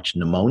pretty much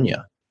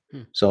pneumonia.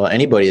 So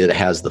anybody that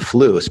has the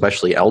flu,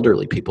 especially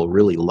elderly people,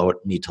 really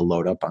need to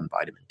load up on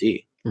vitamin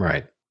D.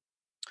 Right.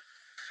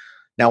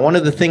 Now, one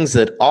of the things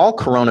that all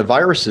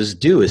coronaviruses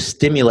do is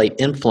stimulate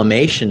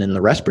inflammation in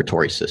the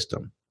respiratory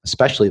system,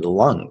 especially the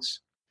lungs,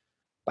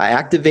 by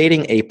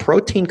activating a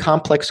protein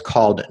complex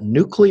called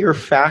nuclear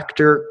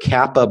factor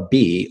kappa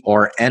B,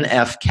 or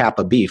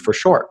NF-kappa B for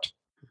short.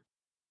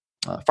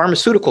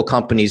 Pharmaceutical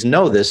companies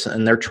know this,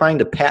 and they're trying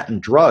to patent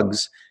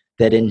drugs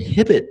that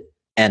inhibit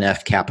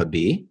NF-kappa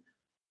B.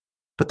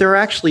 But there are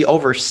actually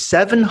over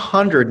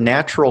 700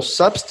 natural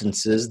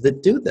substances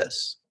that do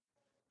this,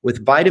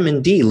 with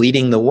vitamin D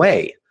leading the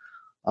way,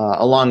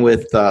 along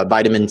with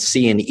vitamin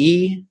C and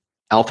E,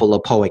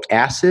 alpha-lipoic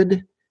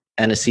acid,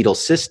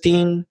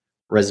 N-acetylcysteine,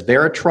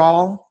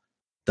 resveratrol,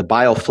 the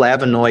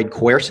bioflavonoid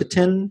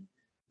quercetin,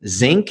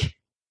 zinc,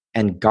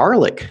 and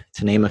garlic,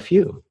 to name a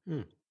few.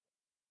 Hmm.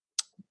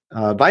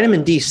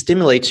 Vitamin D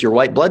stimulates your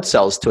white blood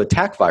cells to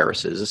attack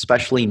viruses,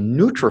 especially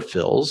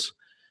neutrophils,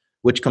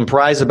 which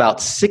comprise about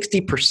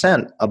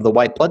 60% of the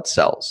white blood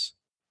cells.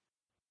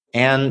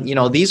 And,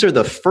 these are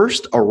the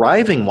first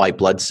arriving white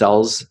blood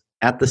cells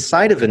at the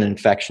site of an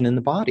infection in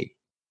the body.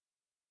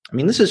 I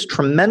mean, this is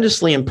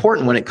tremendously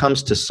important when it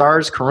comes to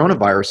SARS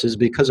coronaviruses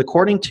because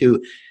according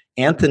to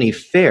Anthony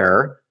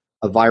Fair,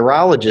 a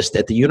virologist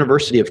at the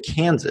University of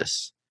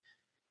Kansas,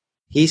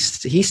 he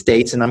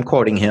states, and I'm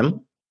quoting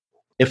him,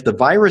 if the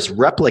virus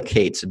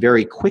replicates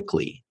very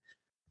quickly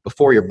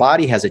before your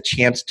body has a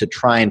chance to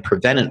try and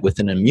prevent it with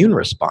an immune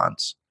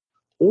response,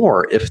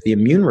 or if the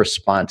immune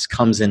response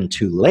comes in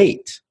too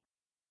late,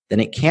 then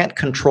it can't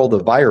control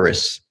the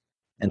virus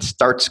and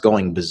starts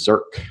going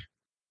berserk.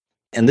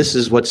 And this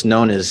is what's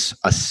known as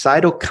a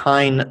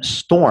cytokine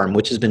storm,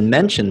 which has been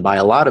mentioned by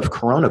a lot of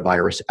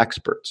coronavirus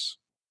experts.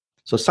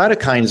 So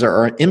cytokines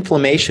are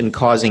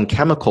inflammation-causing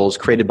chemicals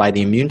created by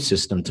the immune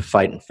system to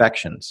fight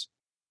infections.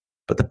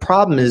 But the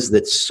problem is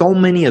that so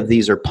many of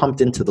these are pumped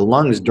into the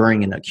lungs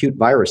during an acute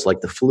virus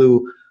like the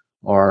flu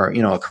or a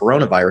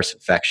coronavirus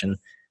infection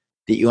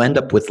that you end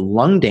up with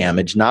lung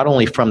damage not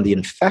only from the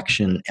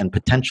infection and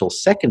potential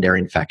secondary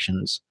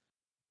infections,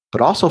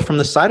 but also from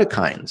the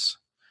cytokines.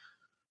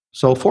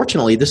 So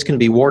fortunately, this can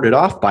be warded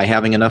off by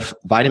having enough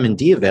vitamin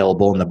D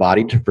available in the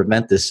body to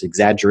prevent this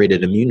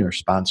exaggerated immune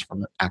response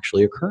from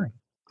actually occurring.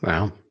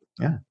 Wow.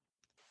 Yeah.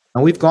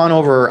 Now, we've gone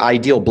over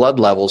ideal blood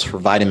levels for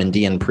vitamin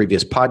D in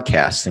previous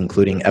podcasts,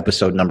 including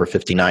episode number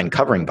 59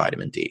 covering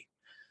vitamin D.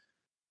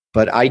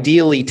 But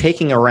ideally,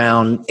 taking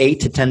around 8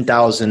 to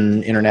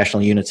 10,000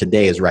 international units a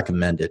day is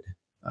recommended,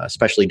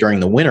 especially during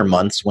the winter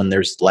months when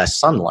there's less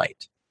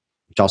sunlight,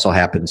 which also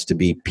happens to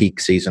be peak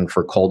season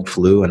for cold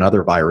flu and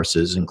other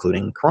viruses,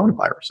 including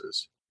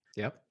coronaviruses.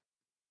 Yep.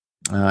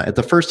 At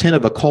the first hint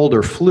of a cold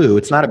or flu,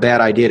 it's not a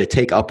bad idea to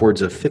take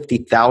upwards of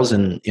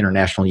 50,000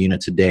 international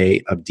units a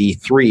day of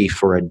D3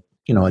 for a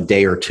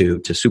day or two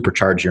to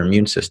supercharge your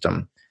immune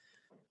system.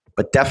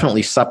 But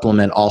definitely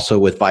supplement also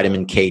with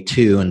vitamin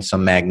K2 and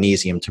some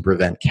magnesium to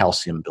prevent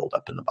calcium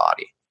buildup in the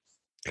body.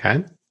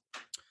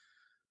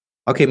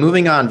 Okay,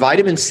 moving on.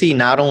 Vitamin C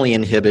not only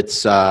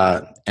inhibits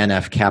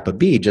NF-kappa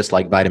B, just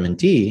like vitamin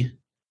D,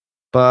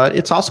 but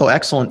it's also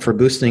excellent for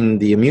boosting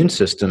the immune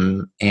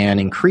system, and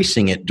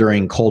increasing it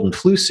during cold and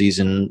flu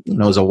season,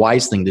 is a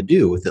wise thing to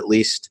do with at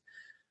least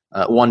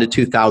 1 to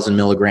 2,000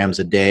 milligrams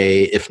a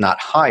day, if not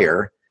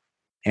higher,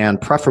 and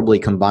preferably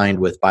combined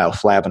with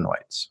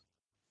bioflavonoids.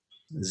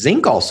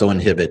 Zinc also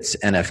inhibits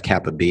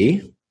NF-kappa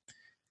B,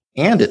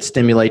 and it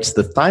stimulates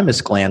the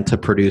thymus gland to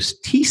produce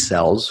T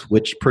cells,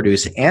 which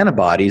produce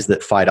antibodies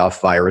that fight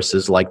off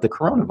viruses like the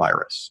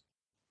coronavirus.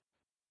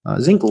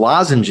 Zinc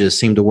lozenges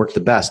seem to work the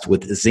best,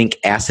 with zinc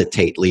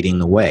acetate leading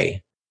the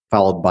way,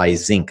 followed by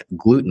zinc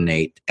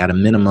glutamate at a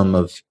minimum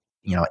of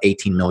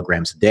 18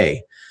 milligrams a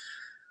day.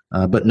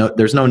 But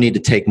there's no need to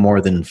take more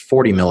than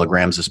 40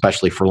 milligrams,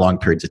 especially for long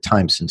periods of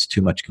time, since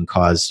too much can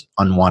cause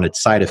unwanted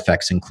side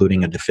effects,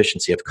 including a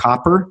deficiency of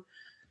copper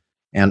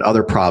and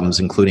other problems,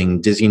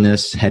 including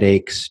dizziness,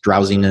 headaches,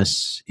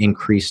 drowsiness,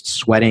 increased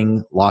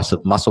sweating, loss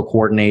of muscle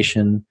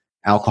coordination,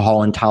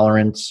 alcohol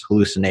intolerance,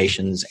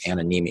 hallucinations, and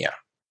anemia.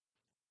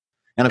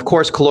 And of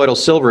course, colloidal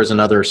silver is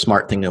another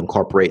smart thing to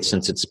incorporate,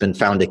 since it's been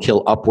found to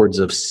kill upwards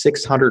of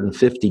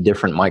 650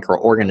 different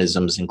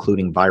microorganisms,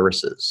 including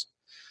viruses.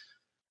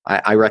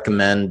 I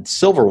recommend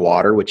silver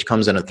water, which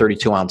comes in a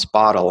 32-ounce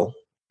bottle,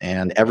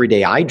 and every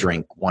day I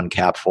drink 1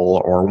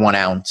 capful or 1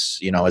 ounce,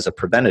 as a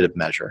preventative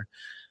measure.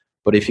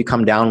 But if you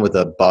come down with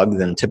a bug,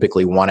 then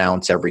typically 1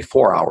 ounce every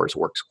 4 hours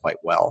works quite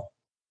well.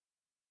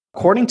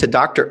 According to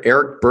Dr.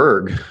 Eric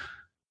Berg,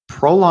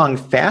 prolonged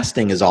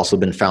fasting has also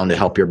been found to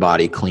help your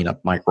body clean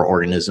up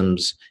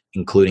microorganisms,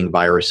 including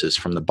viruses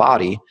from the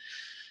body.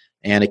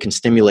 And it can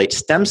stimulate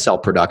stem cell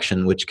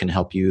production, which can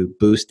help you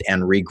boost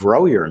and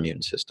regrow your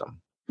immune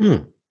system.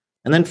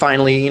 And then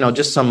finally,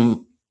 just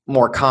some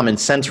more common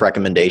sense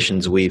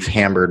recommendations we've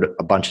hammered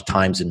a bunch of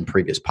times in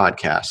previous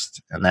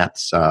podcasts. And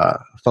that's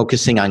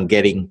focusing on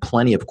getting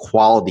plenty of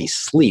quality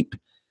sleep,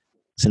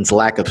 since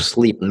lack of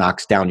sleep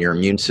knocks down your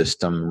immune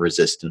system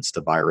resistance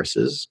to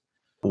viruses.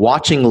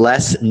 Watching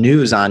less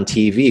news on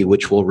TV,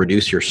 which will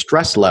reduce your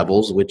stress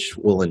levels, which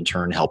will in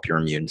turn help your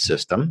immune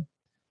system.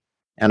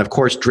 And of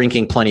course,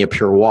 drinking plenty of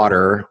pure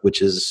water,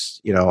 which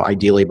is,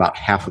 ideally about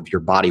half of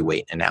your body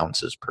weight in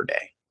ounces per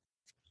day.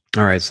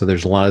 All right. So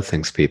there's a lot of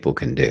things people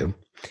can do.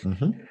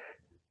 Mm-hmm.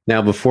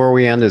 Now, before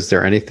we end, is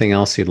there anything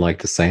else you'd like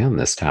to say on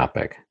this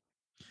topic?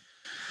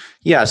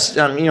 Yes.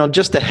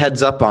 Just a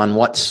heads up on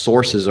what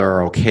sources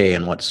are okay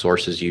and what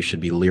sources you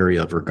should be leery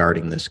of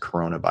regarding this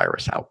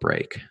coronavirus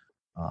outbreak.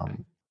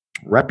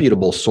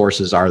 Reputable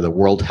sources are the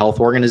World Health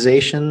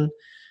Organization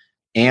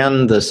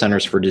and the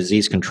Centers for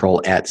Disease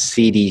Control at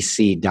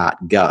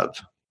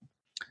cdc.gov.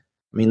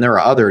 There are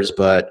others,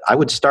 but I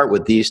would start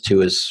with these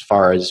two as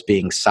far as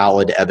being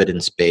solid,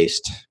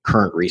 evidence-based,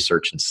 current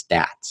research and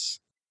stats.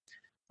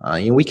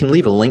 We can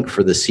leave a link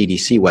for the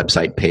CDC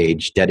website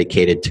page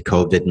dedicated to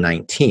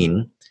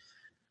COVID-19.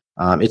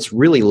 It's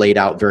really laid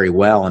out very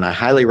well, and I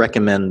highly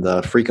recommend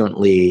the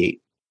frequently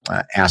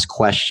asked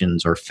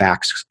questions or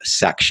facts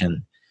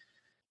section.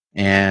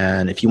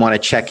 And if you want to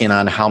check in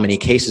on how many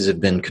cases have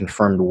been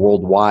confirmed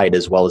worldwide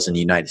as well as in the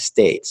United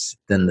States,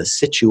 then the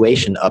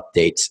situation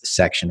updates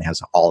section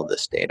has all of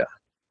this data.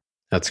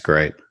 That's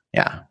great.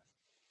 Yeah.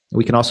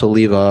 We can also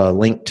leave a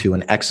link to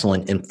an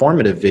excellent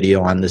informative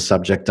video on this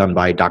subject done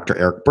by Dr.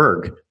 Eric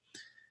Berg.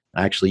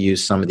 I actually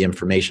used some of the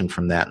information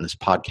from that in this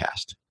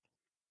podcast.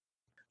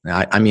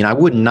 Now, I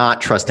would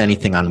not trust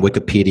anything on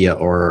Wikipedia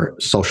or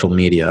social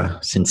media,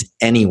 since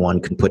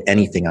anyone can put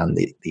anything on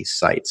these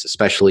sites,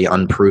 especially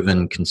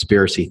unproven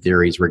conspiracy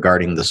theories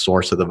regarding the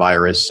source of the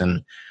virus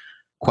and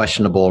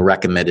questionable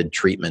recommended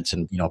treatments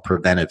and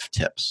preventive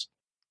tips.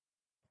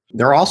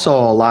 There are also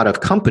a lot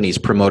of companies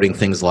promoting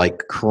things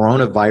like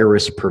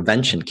coronavirus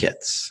prevention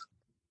kits,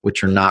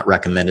 which are not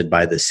recommended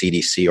by the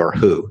CDC or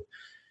WHO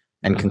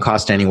and can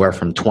cost anywhere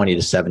from $20 to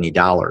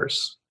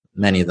 $70.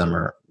 Many of them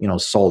are,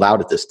 sold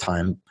out at this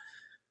time.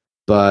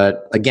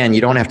 But again,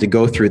 you don't have to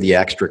go through the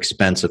extra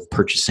expense of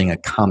purchasing a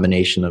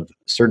combination of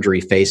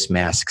surgery face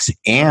masks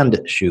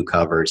and shoe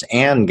covers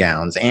and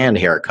gowns and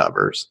hair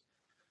covers.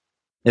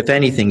 If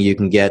anything, you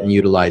can get and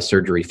utilize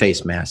surgery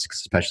face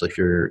masks, especially if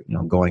you're,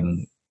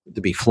 going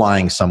to be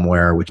flying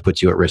somewhere, which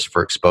puts you at risk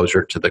for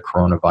exposure to the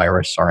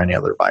coronavirus or any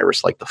other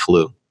virus like the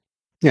flu.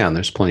 Yeah, and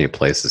there's plenty of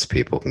places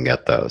people can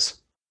get those.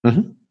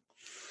 Mm-hmm.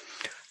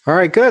 All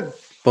right, good.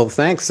 Well,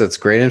 thanks. That's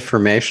great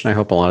information. I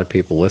hope a lot of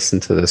people listen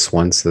to this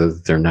one so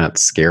that they're not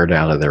scared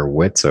out of their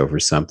wits over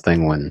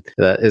something when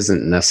that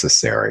isn't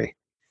necessary.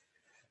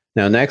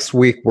 Now, next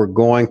week, we're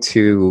going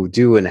to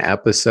do an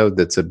episode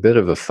that's a bit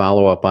of a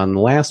follow-up on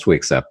last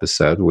week's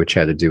episode, which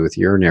had to do with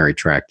urinary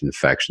tract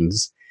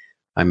infections.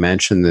 I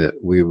mentioned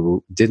that we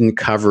didn't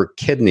cover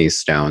kidney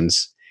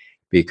stones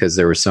because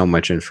there was so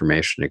much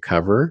information to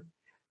cover.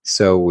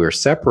 So we're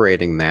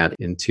separating that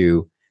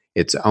into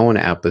its own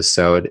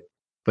episode.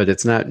 But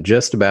it's not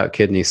just about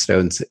kidney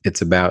stones.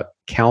 It's about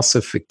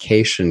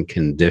calcification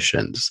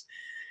conditions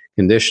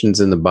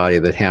in the body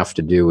that have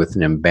to do with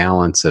an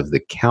imbalance of the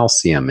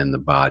calcium in the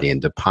body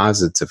and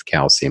deposits of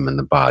calcium in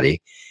the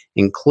body,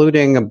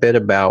 including a bit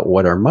about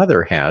what our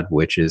mother had,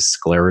 which is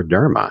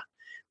scleroderma,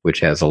 which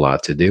has a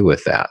lot to do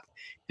with that.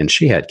 And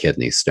she had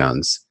kidney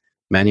stones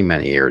many,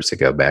 many years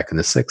ago, back in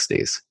the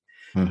 60s.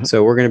 Mm-hmm.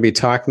 So we're going to be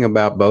talking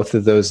about both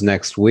of those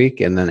next week.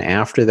 And then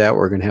after that,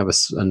 we're going to have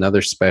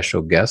another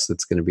special guest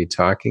that's going to be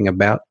talking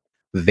about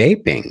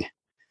vaping.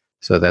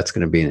 So that's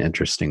going to be an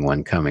interesting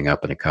one coming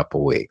up in a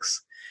couple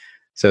weeks.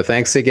 So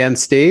thanks again,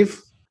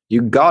 Steve.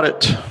 You got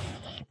it.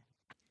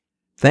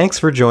 Thanks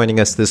for joining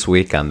us this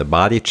week on the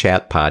Body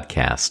Chat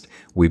Podcast.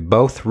 We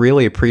both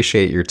really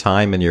appreciate your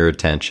time and your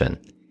attention.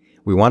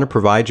 We want to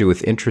provide you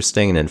with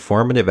interesting and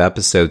informative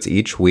episodes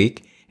each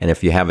week. And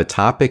if you have a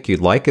topic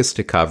you'd like us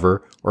to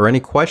cover or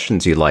any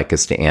questions you'd like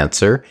us to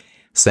answer,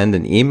 send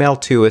an email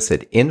to us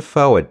at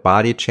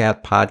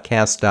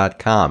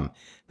info@bodychatpodcast.com.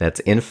 That's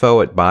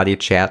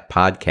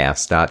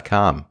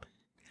info@bodychatpodcast.com.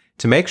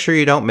 To make sure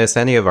you don't miss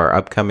any of our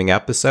upcoming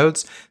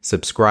episodes,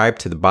 subscribe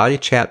to the Body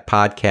Chat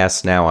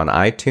Podcast now on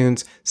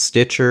iTunes,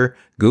 Stitcher,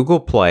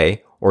 Google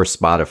Play, or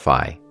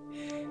Spotify.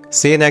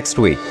 See you next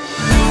week.